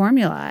 buy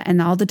formula and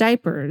all the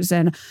diapers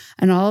and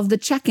all of the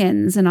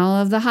check-ins and all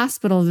of the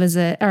hospital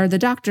visit or the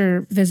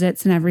doctor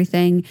visits and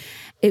everything,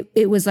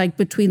 it was like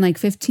between like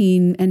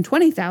 $15,000 and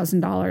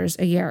 $20,000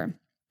 a year.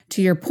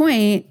 To your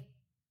point,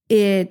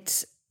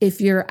 if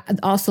you're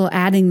also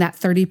adding that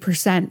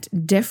 30%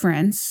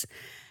 difference,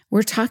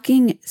 we're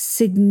talking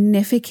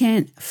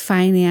significant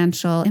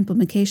financial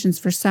implications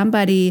for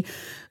somebody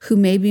who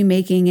may be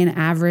making an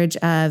average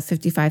of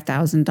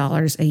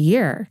 $55,000 a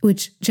year,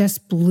 which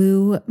just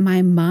blew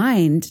my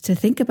mind to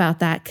think about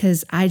that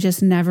because I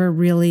just never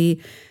really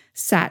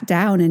sat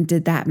down and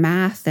did that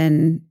math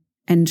and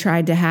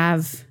tried to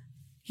have,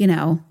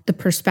 the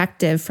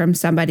perspective from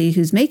somebody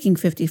who's making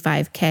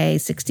 $55K,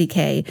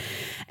 $60K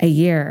a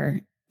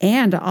year,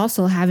 and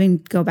also having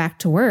to go back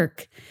to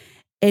work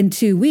in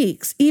 2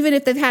 weeks, even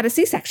if they've had a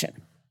C-section.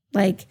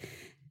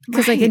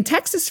 Because like in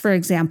Texas, for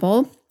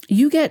example,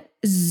 you get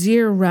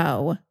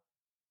zero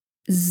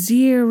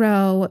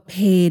zero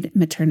paid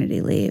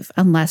maternity leave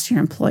unless your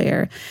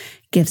employer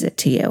gives it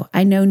to you.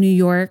 I know New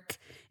York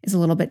is a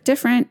little bit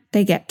different.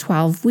 They get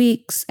 12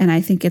 weeks, and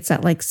I think it's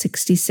at like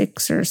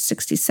 66 or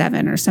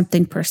 67 or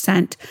something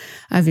percent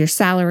of your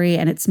salary,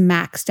 and it's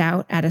maxed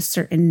out at a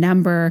certain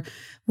number,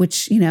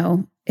 which,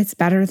 it's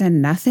better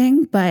than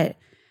nothing. But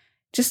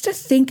just to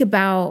think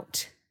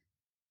about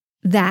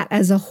that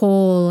as a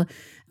whole,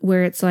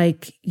 where it's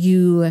like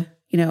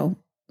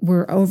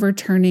we're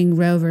overturning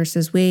Roe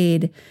versus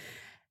Wade,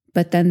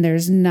 but then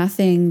there's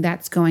nothing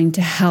that's going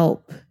to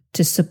help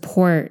to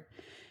support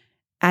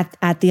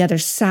at the other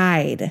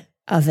side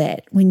of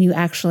it when you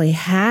actually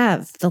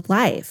have the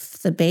life,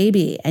 the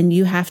baby, and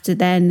you have to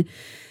then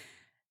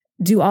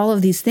do all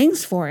of these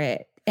things for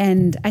it.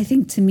 And I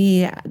think, to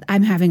me,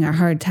 I'm having a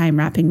hard time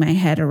wrapping my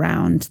head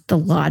around the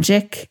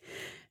logic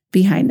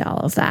behind all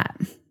of that.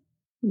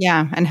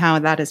 Yeah, and how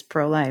that is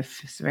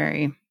pro-life is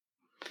very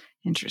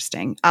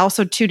interesting.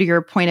 Also, too, to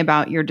your point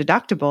about your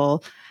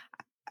deductible,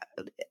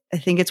 I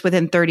think it's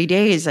within 30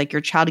 days, like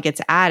your child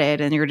gets added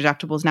and your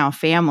deductible is now a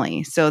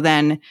family. So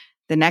then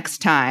the next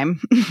time,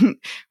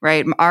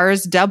 right,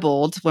 ours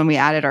doubled when we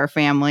added our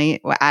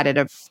family, added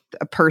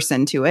a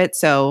person to it.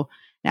 So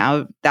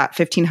now that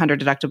 $1,500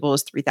 deductible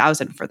is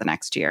 $3,000 for the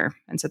next year.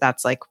 And so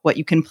that's like what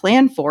you can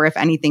plan for if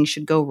anything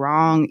should go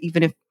wrong,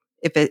 even if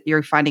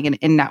you're finding an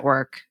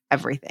in-network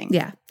everything.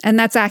 Yeah, and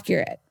that's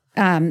accurate.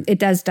 It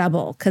does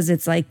double because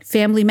it's like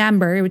family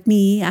member with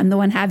me. I'm the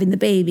one having the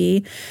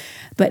baby.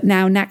 But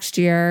now next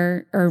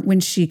year, or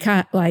when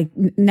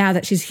now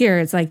that she's here,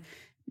 it's like,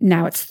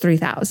 now it's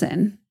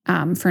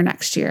 $3,000 for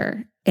next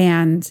year.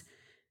 And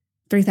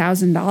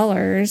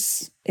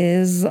 $3,000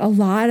 is a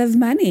lot of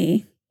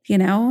money,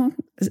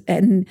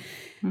 and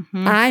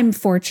I'm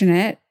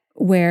fortunate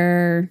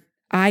where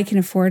I can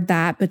afford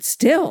that, but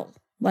still,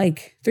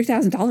 like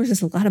 $3,000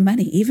 is a lot of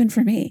money, even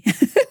for me.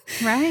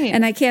 Right.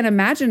 And I can't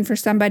imagine for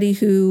somebody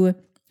who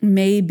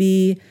may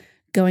be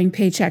going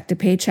paycheck to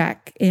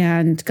paycheck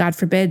and God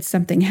forbid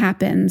something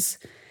happens.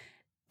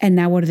 And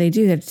now what do?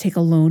 They have to take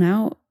a loan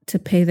out to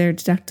pay their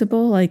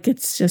deductible. Like,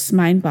 it's just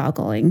mind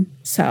boggling.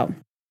 So.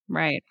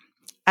 Right.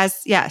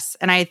 Yes.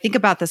 And I think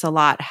about this a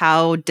lot,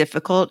 how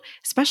difficult,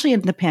 especially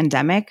in the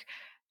pandemic,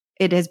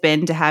 it has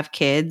been to have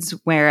kids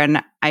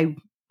wherein I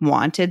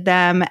wanted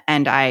them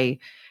and I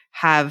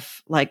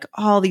have like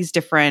all these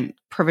different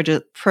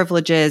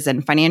privileges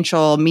and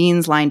financial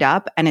means lined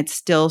up, and it's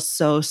still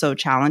so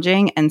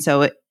challenging. And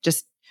so it's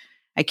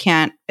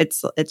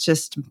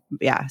just,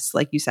 yes,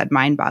 like you said,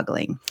 mind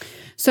boggling.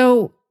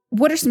 So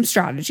what are some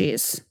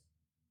strategies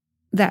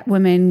that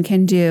women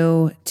can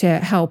do to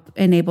help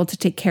enable to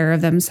take care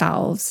of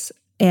themselves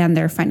and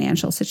their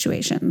financial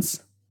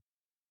situations?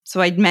 So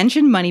I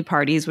mentioned money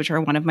parties, which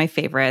are one of my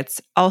favorites.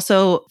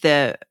 Also,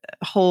 the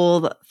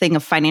whole thing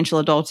of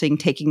financial adulting,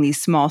 taking these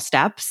small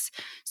steps.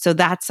 So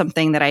that's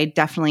something that I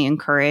definitely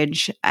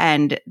encourage.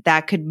 And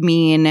that could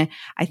mean,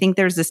 I think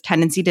there's this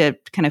tendency to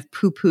kind of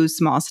poo-poo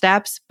small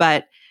steps,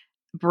 but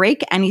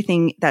break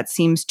anything that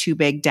seems too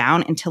big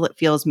down until it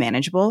feels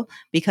manageable.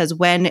 Because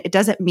when it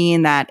doesn't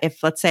mean that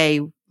if, let's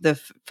say, the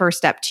first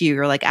step to you,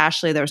 you're like,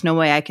 Ashley, there's no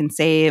way I can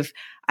save.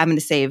 I'm going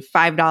to save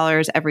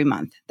 $5 every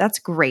month. That's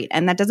great.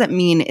 And that doesn't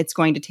mean it's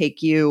going to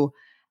take you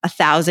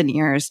 1,000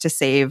 years to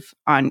save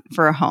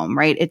for a home,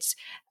 right?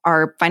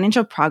 Our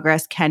financial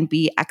progress can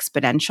be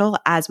exponential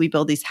as we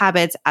build these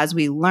habits, as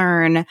we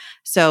learn.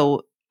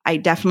 So I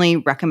definitely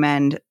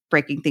recommend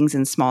breaking things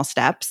in small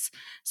steps.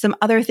 Some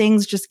other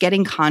things, just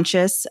getting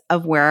conscious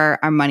of where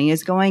our money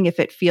is going. If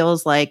it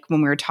feels like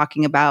when we were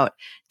talking about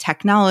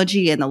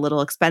technology and the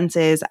little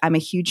expenses, I'm a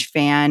huge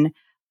fan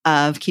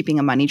of keeping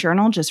a money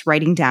journal, just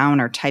writing down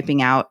or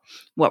typing out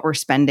what we're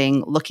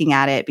spending, looking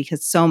at it,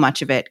 because so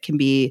much of it can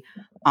be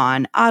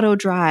on auto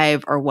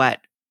drive or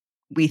what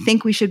we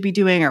think we should be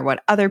doing or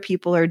what other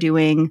people are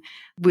doing.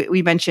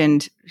 We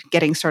mentioned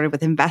getting started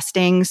with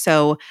investing.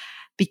 So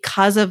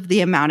because of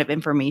the amount of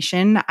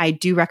information, I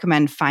do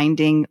recommend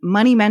finding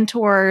money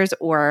mentors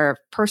or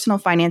personal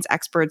finance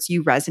experts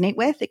you resonate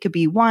with. It could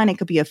be one, it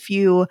could be a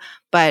few,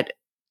 but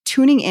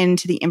tuning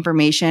into the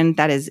information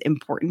that is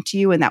important to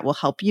you and that will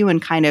help you,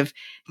 and kind of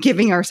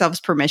giving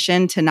ourselves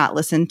permission to not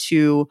listen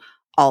to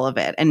all of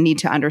it and need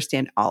to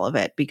understand all of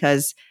it,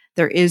 because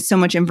there is so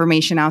much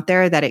information out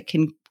there that it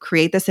can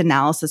create this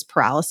analysis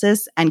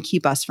paralysis and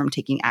keep us from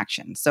taking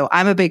action. So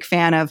I'm a big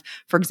fan of,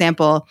 for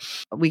example,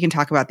 we can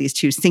talk about these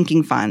two.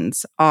 Sinking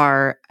funds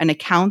are an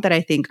account that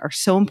I think are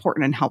so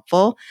important and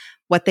helpful.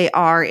 What they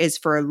are is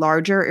for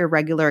larger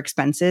irregular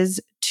expenses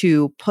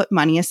to put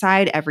money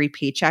aside every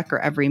paycheck or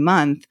every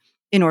month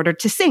in order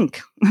to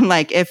sink.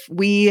 Like if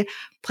we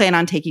plan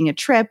on taking a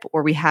trip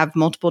or we have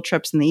multiple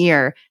trips in the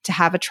year, to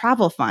have a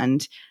travel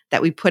fund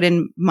that we put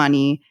in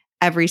money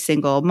every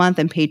single month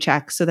and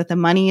paycheck so that the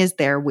money is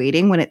there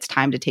waiting when it's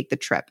time to take the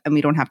trip. And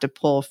we don't have to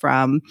pull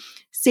from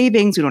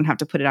savings. We don't have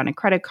to put it on a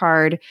credit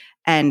card.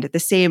 And the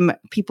same,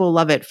 people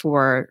love it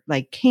for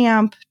like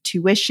camp,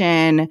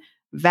 tuition,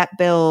 vet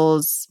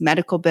bills,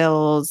 medical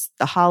bills,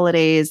 the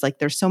holidays. Like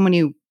there's so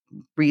many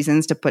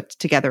reasons to put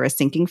together a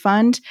sinking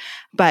fund.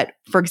 But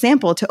for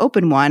example, to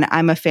open one,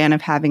 I'm a fan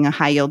of having a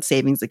high yield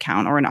savings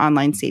account or an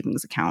online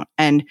savings account.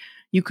 And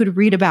you could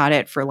read about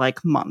it for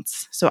like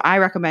months. So I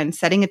recommend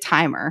setting a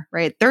timer,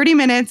 right? 30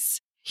 minutes.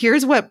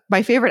 Here's what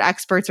my favorite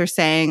experts are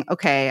saying.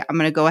 Okay, I'm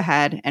going to go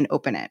ahead and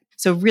open it.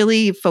 So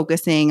really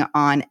focusing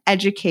on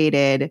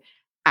educated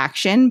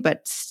action,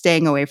 but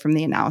staying away from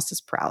the analysis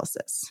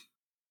paralysis.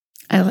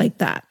 I like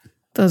that.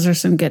 Those are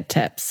some good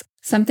tips.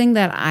 Something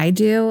that I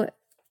do,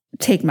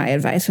 take my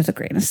advice with a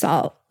grain of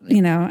salt.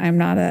 I'm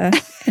not a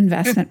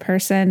investment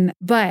person,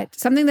 but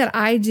something that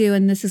I do,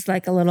 and this is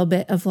like a little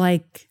bit of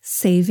like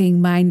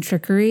saving mind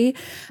trickery.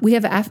 We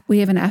have an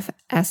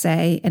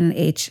FSA and an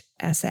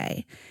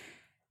HSA,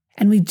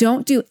 and we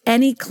don't do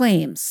any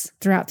claims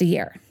throughout the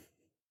year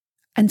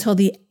until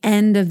the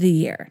end of the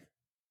year.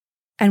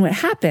 And what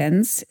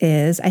happens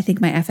is, I think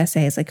my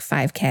FSA is like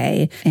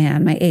 $5,000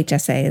 and my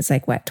HSA is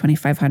like what,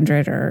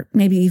 $2,500, or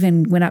maybe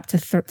even went up to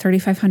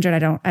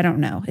 $3,500. I don't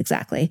know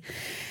exactly.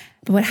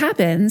 But what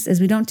happens is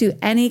we don't do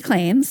any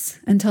claims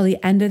until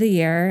the end of the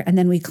year, and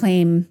then we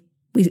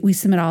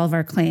submit all of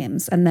our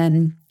claims. And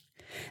then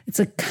it's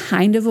a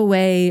kind of a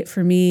way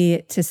for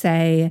me to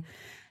say,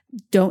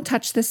 don't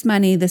touch this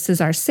money. This is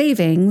our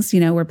savings.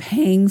 We're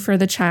paying for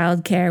the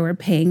childcare, we're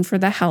paying for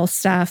the health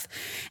stuff.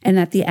 And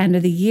at the end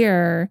of the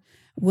year,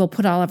 we'll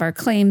put all of our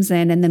claims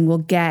in, and then we'll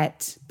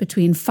get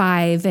between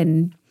 $5,000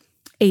 and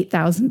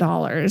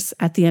 $8,000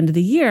 at the end of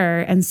the year.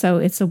 And so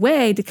it's a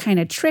way to kind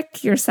of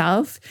trick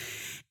yourself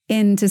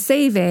into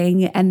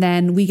saving. And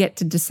then we get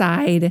to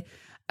decide,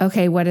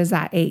 okay, what is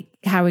that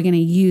how are we going to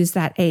use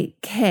that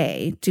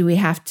 $8,000? Do we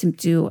have to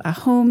do a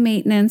home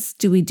maintenance?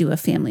 Do we do a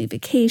family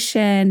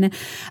vacation?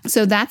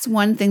 So that's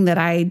one thing that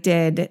I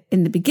did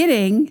in the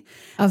beginning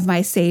of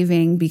my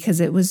saving,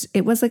 because it was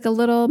like a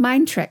little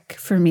mind trick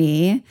for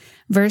me,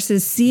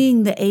 versus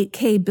seeing the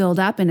 $8,000 build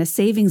up in a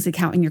savings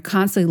account, and you're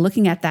constantly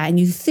looking at that and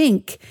you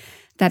think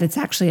that it's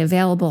actually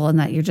available, and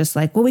that you're just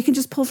like, well, we can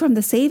just pull from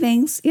the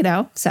savings,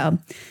 so.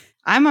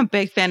 I'm a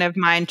big fan of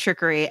mind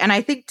trickery. And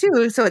I think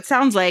too, so it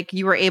sounds like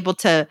you were able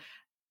to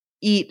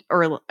eat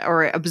or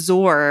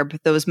absorb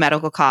those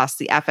medical costs,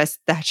 the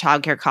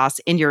childcare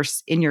costs in your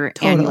Totally.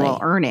 annual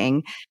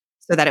earning,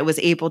 so that it was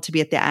able to be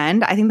at the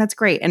end. I think that's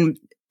great. And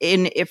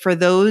for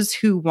those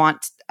who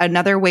want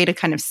another way to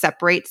kind of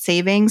separate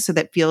savings so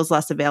that feels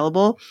less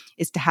available,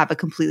 is to have a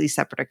completely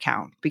separate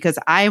account. Because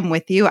I am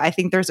with you. I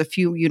think there's a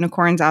few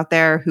unicorns out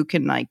there who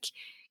can like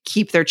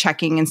keep their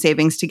checking and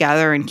savings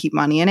together and keep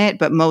money in it.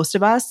 But most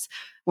of us,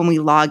 when we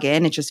log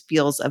in, it just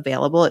feels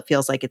available. It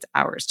feels like it's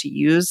ours to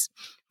use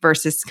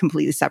versus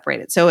completely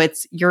separated. So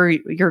it's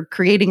you're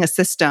creating a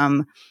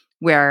system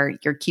where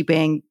you're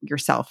keeping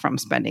yourself from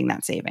spending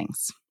that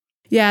savings.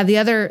 Yeah, the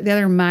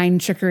other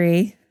mind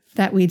trickery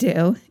that we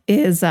do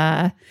is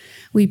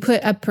we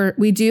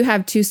do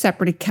have two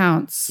separate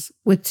accounts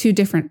with two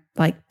different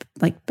like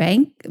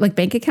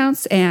bank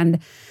accounts,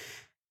 and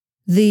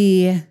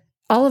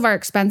all of our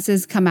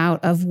expenses come out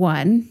of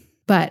one.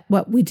 But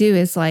what we do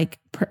is like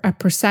a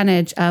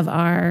percentage of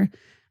our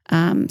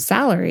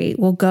salary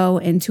will go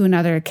into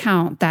another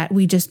account that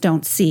we just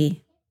don't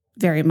see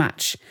very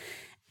much.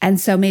 And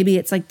so maybe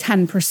it's like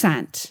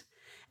 10%.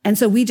 And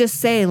so we just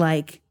say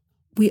like,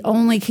 we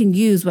only can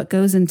use what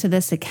goes into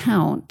this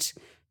account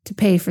to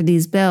pay for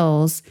these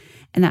bills.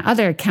 And that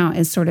other account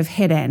is sort of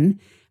hidden,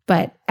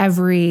 but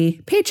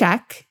every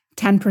paycheck,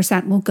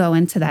 10% will go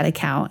into that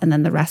account, and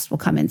then the rest will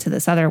come into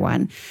this other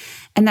one.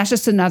 And that's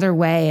just another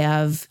way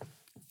of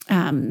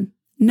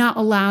not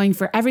allowing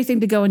for everything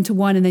to go into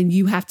one, and then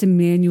you have to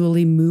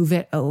manually move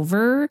it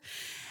over,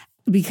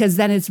 because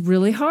then it's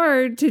really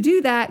hard to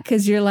do that,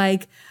 because you're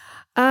like,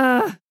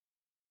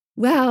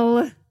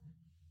 well,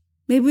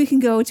 maybe we can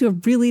go to a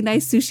really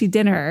nice sushi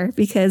dinner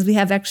because we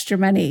have extra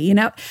money.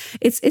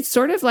 It's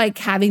sort of like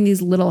having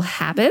these little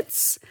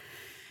habits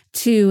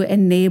to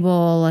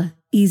enable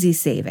easy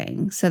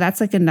saving. So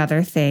that's like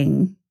another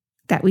thing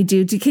that we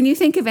do. Can you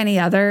think of any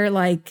other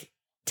like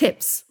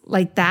tips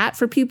like that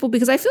for people?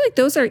 Because I feel like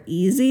those are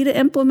easy to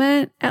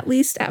implement, at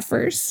least at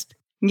first.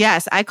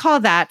 Yes, I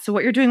call that. So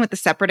what you're doing with the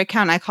separate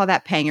account, I call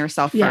that paying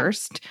yourself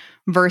first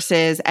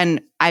versus,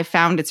 and I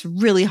found it's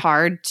really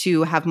hard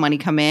to have money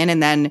come in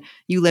and then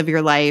you live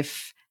your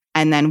life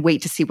and then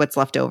wait to see what's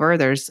left over.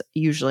 There's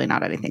usually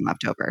not anything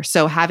left over.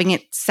 So having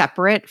it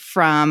separate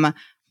from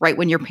right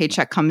when your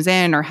paycheck comes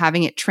in, or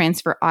having it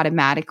transfer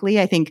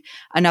automatically, I think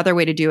another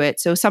way to do it.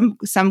 So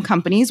some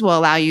companies will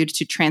allow you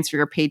to transfer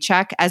your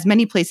paycheck as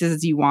many places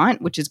as you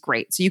want, which is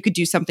great. So you could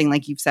do something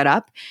like you've set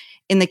up.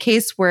 In the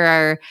case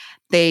where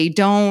they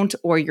don't,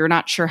 or you're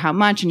not sure how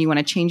much and you want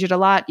to change it a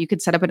lot, you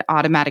could set up an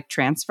automatic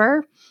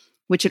transfer,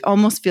 which it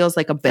almost feels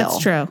like a bill.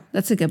 That's true.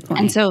 That's a good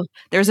point. And so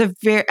there's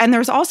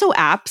also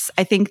apps.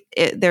 I think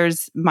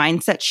there's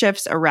mindset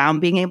shifts around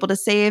being able to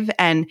save,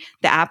 and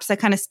the apps that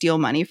kind of steal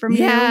money from you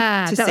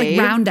to save.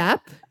 Like round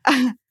up.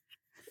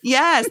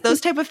 Yes, those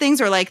type of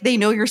things are like, they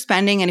know you're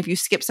spending, and if you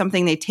skip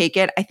something, they take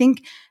it. I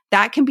think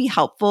that can be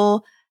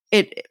helpful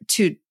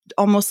to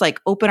almost like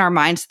open our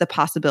minds to the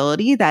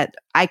possibility that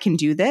I can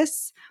do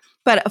this.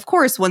 But of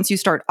course, once you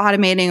start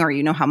automating or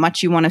you know how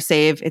much you want to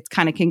save, it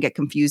kind of can get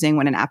confusing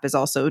when an app is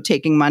also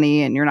taking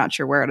money and you're not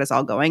sure where it is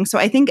all going. So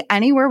I think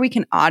anywhere we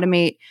can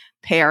automate,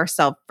 pay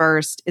ourselves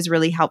first is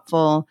really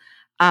helpful.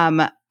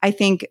 I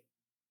think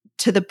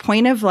to the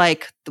point of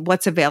like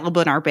what's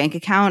available in our bank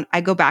account,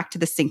 I go back to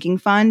the sinking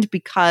fund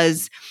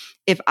because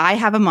if I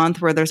have a month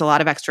where there's a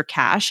lot of extra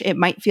cash, it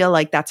might feel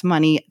like that's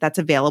money that's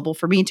available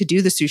for me to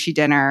do the sushi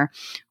dinner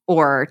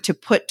or to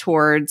put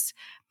towards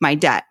my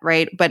debt,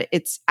 right? But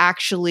it's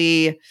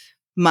actually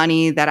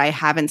money that I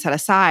haven't set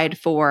aside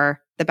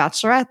for the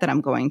bachelorette that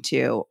I'm going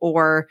to,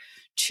 or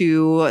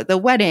to the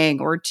wedding,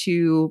 or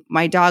to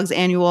my dog's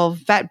annual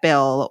vet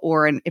bill,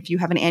 or if you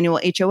have an annual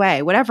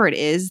HOA, whatever it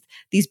is,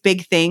 these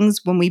big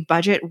things, when we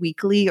budget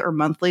weekly or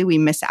monthly, we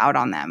miss out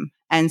on them.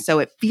 And so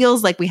it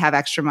feels like we have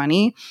extra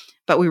money,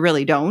 but we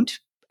really don't.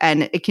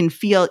 And it can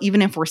feel,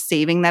 even if we're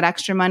saving that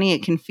extra money,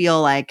 it can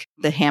feel like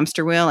the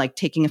hamster wheel, like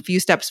taking a few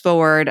steps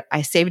forward.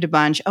 I saved a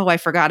bunch. Oh, I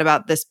forgot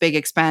about this big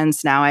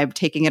expense. Now I'm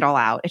taking it all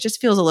out. It just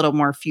feels a little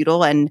more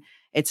futile and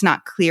it's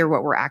not clear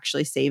what we're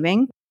actually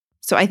saving.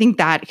 So I think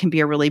that can be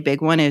a really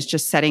big one, is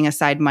just setting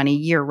aside money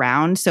year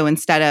round. So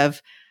instead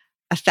of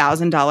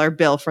 $1,000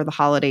 bill for the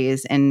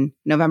holidays in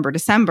November,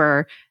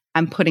 December,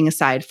 I'm putting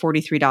aside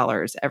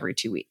 $43 every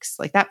 2 weeks.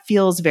 Like that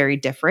feels very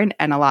different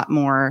and a lot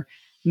more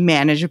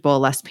manageable,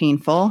 less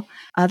painful.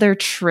 Other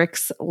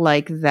tricks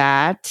like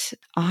that,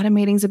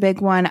 automating is a big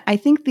one. I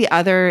think the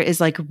other is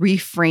like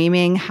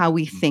reframing how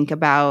we think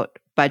about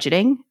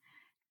budgeting.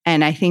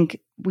 And I think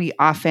we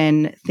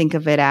often think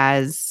of it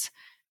as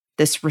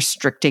this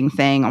restricting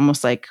thing,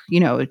 almost like,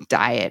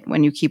 diet,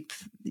 when you keep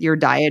your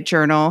diet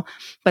journal.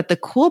 But the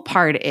cool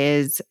part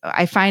is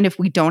I find if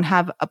we don't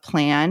have a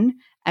plan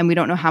and we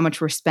don't know how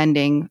much we're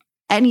spending,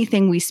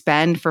 anything we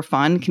spend for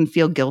fun can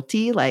feel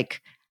guilty.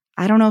 Like,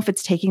 I don't know if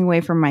it's taking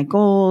away from my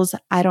goals.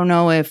 I don't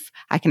know if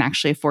I can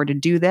actually afford to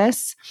do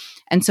this.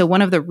 And so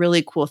one of the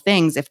really cool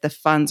things, if the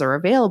funds are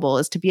available,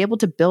 is to be able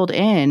to build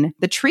in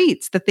the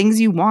treats, the things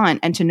you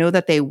want, and to know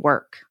that they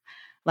work.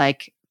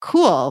 Like,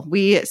 cool.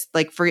 We,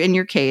 like, for in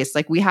your case,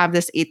 like we have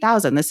this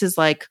 8,000. This is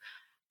like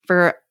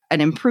for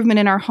an improvement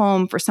in our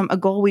home, for a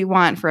goal we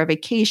want, for a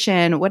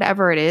vacation,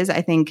 whatever it is.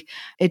 I think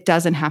it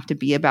doesn't have to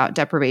be about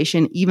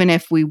deprivation, even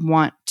if we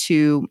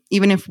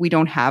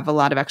don't have a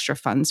lot of extra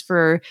funds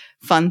for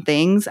fun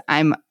things.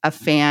 I'm a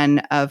fan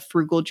of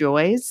frugal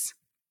joys,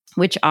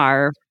 which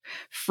are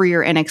free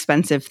or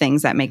inexpensive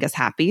things that make us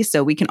happy.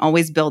 So we can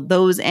always build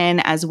those in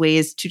as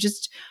ways to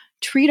just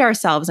treat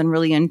ourselves and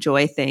really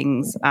enjoy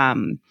things,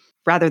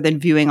 rather than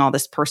viewing all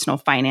this personal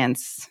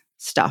finance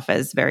stuff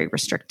as very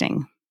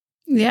restricting.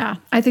 Yeah,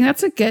 I think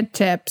that's a good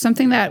tip.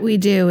 Something that we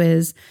do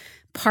is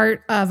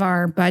part of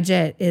our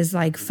budget is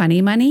like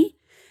funny money.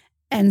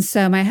 And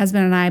so my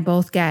husband and I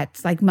both get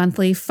like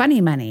monthly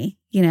funny money,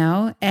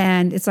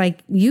 and it's like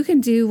you can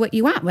do what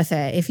you want with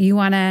it. If you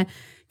want to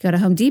go to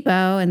Home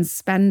Depot and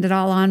spend it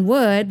all on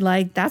wood,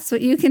 like that's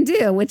what you can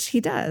do, which he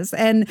does.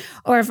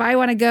 Or if I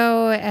want to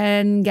go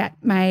and get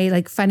my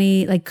like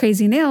funny, like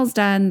crazy nails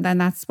done, then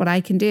that's what I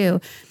can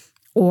do.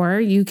 Or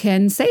you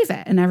can save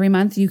it. And every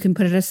month you can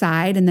put it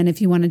aside. And then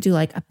if you want to do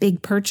like a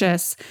big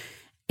purchase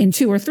in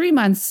 2 or 3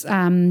 months,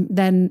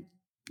 then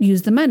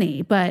use the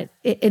money. But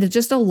it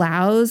just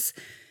allows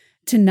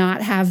to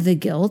not have the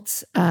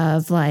guilt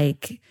of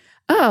like,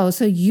 oh,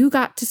 so you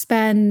got to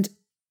spend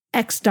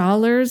X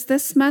dollars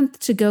this month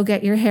to go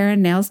get your hair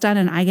and nails done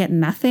and I get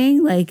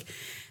nothing. Like,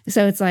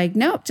 so it's like,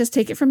 nope, just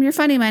take it from your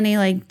funny money,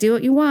 like do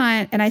what you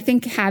want. And I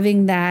think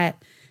having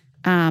that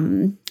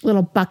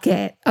little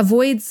bucket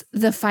avoids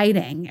the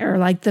fighting or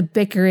like the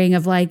bickering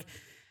of like,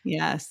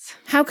 yes,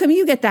 how come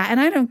you get that and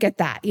I don't get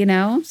that,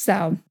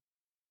 So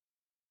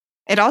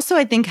it also,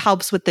 I think,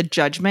 helps with the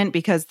judgment,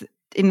 because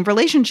in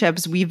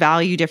relationships, we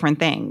value different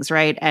things,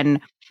 right?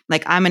 And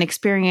like, I'm an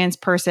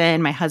experienced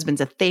person, my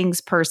husband's a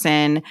things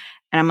person.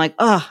 And I'm like,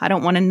 oh, I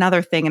don't want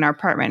another thing in our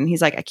apartment. And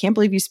he's like, I can't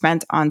believe you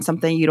spent on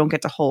something you don't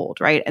get to hold,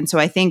 right? And so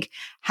I think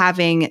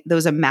having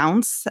those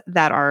amounts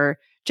that are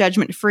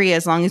judgment free,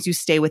 as long as you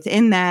stay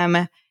within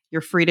them,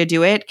 you're free to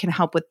do it, can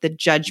help with the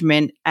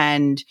judgment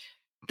and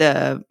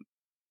the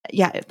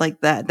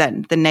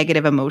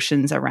negative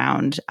emotions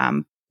around.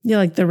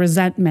 Like the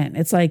resentment.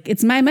 It's like,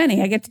 it's my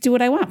money. I get to do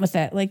what I want with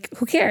it. Like,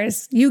 who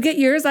cares? You get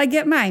yours, I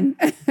get mine.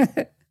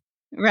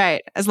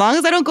 Right. As long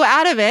as I don't go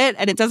out of it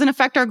and it doesn't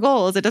affect our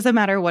goals, it doesn't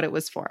matter what it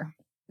was for.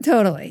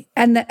 Totally.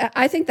 And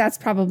I think that's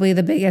probably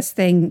the biggest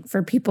thing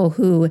for people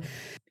who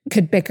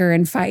could bicker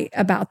and fight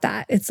about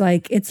that. It's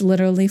like, it's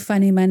literally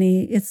funny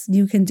money.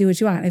 You can do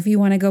what you want. If you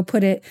want to go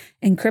put it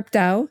in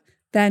crypto,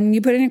 then you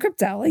put it in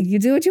crypto. Like, you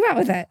do what you want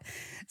with it.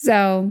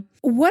 So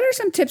what are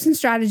some tips and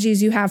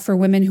strategies you have for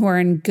women who are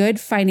in good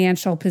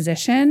financial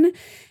position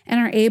and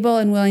are able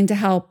and willing to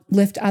help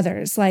lift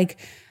others? Like,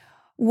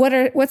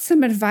 what's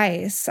some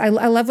advice? I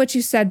love what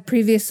you said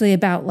previously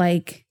about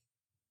like,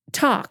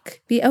 talk,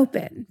 be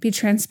open, be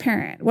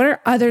transparent. What are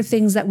other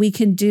things that we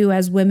can do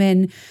as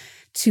women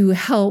to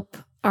help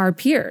our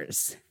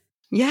peers?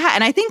 Yeah.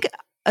 And I think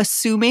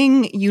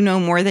assuming you know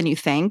more than you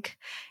think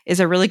is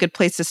a really good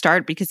place to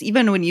start, because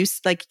even when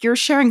you're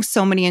sharing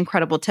so many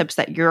incredible tips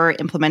that you're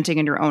implementing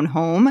in your own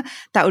home,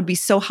 that would be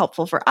so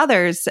helpful for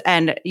others.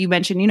 And you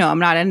mentioned, I'm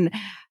not an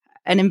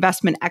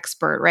investment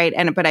expert, right?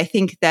 But I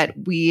think that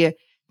we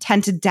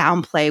tend to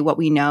downplay what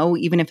we know,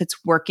 even if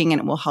it's working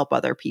and it will help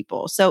other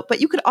people. So, but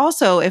you could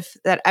also, if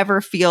that ever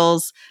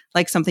feels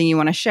like something you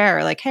want to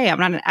share, like, hey, I'm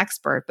not an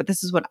expert, but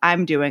this is what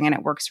I'm doing and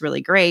it works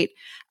really great.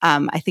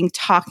 I think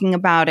talking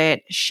about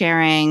it,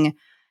 sharing,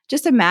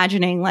 just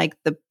imagining like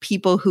the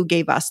people who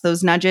gave us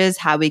those nudges,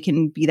 how we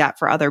can be that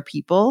for other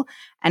people.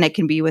 And it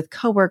can be with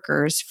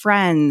coworkers,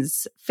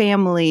 friends,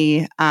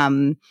 family.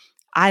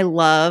 I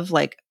love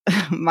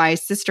my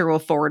sister will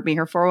forward me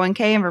her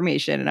 401k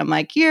information and I'm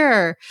like,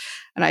 here.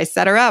 And I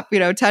set her up,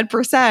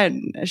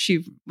 10%.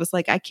 She was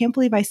like, I can't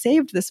believe I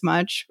saved this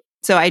much.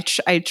 So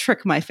I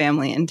trick my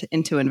family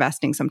into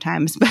investing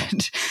sometimes.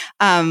 But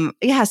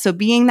so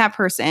being that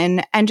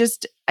person and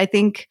just, I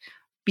think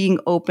being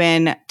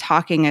open,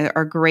 talking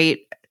are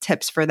great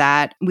tips for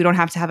that. We don't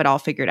have to have it all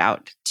figured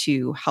out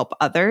to help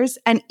others.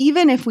 And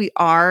even if we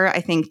are,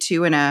 I think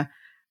too, in a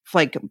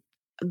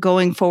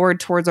going forward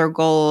towards our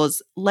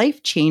goals,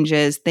 life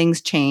changes, things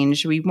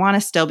change. We want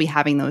to still be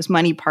having those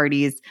money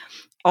parties.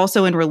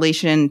 Also in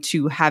relation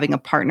to having a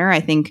partner, I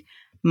think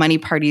money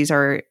parties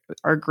are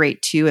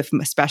great too,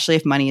 especially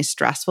if money is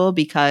stressful,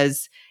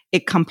 because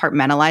it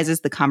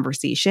compartmentalizes the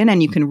conversation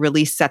and you can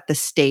really set the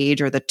stage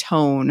or the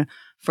tone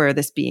for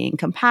this being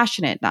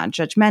compassionate, not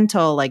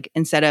judgmental. Like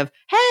instead of,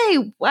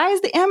 hey, why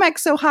is the Amex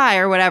so high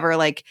or whatever,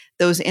 like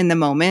those in the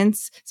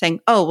moments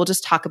saying, oh, we'll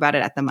just talk about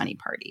it at the money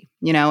party,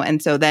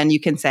 And so then you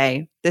can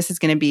say, this is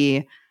going to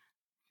be,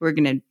 we're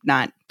going to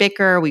not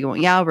bicker. We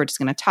won't yell. We're just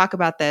going to talk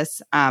about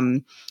this.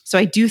 So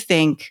I do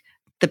think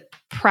the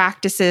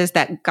practices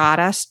that got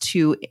us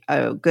to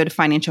a good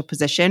financial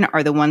position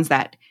are the ones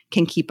that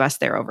can keep us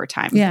there over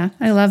time. Yeah,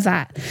 I love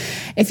that.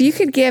 If you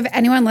could give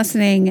anyone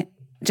listening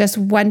just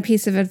one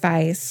piece of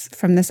advice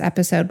from this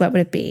episode, what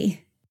would it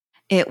be?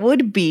 It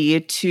would be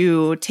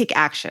to take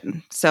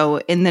action. So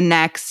in the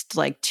next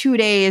 2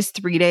 days,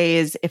 3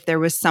 days, if there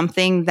was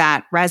something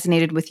that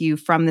resonated with you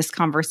from this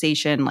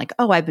conversation, like,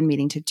 oh, I've been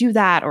meaning to do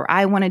that, or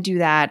I want to do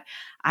that,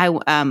 I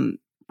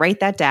write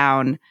that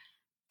down,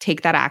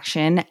 take that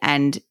action.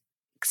 And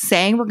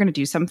saying we're going to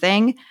do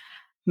something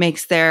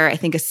makes there, I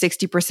think, a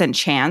 60%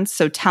 chance.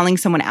 So telling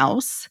someone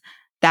else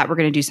that we're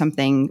going to do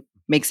something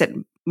makes it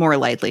more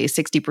likely,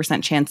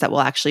 60% chance that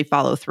we'll actually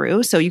follow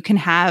through. So you can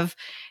have,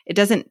 it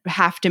doesn't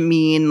have to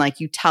mean like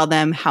you tell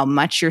them how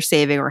much you're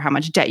saving or how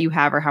much debt you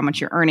have or how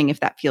much you're earning if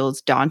that feels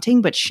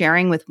daunting, but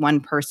sharing with one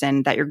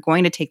person that you're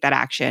going to take that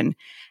action.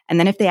 And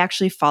then if they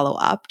actually follow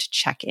up to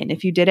check in,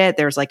 if you did it,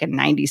 there's like a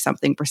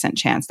 90-something%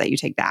 chance that you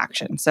take the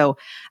action. So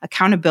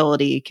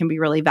accountability can be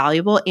really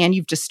valuable. And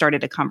you've just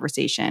started a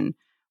conversation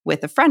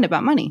with a friend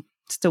about money.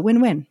 It's a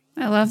win-win.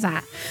 I love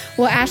that.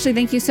 Well, Ashley,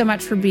 thank you so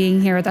much for being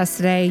here with us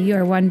today. You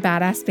are one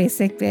badass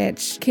basic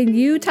bitch. Can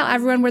you tell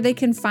everyone where they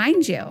can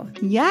find you?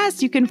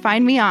 Yes, you can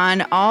find me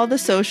on all the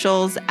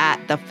socials at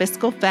The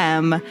Fiscal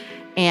Femme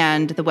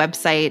and the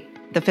website,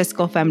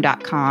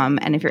 thefiscalfemme.com.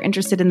 And if you're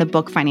interested in the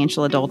book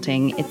Financial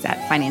Adulting, it's at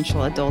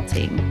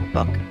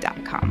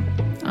financialadultingbook.com.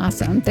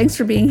 Awesome. Thanks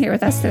for being here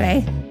with us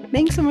today.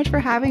 Thanks so much for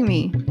having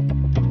me.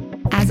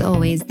 As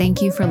always,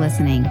 thank you for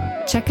listening.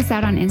 Check us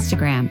out on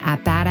Instagram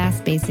at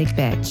Badass Basic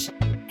Bitch.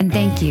 And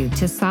thank you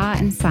to Saw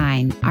and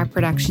Sign, our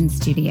production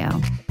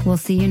studio. We'll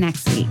see you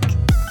next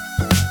week.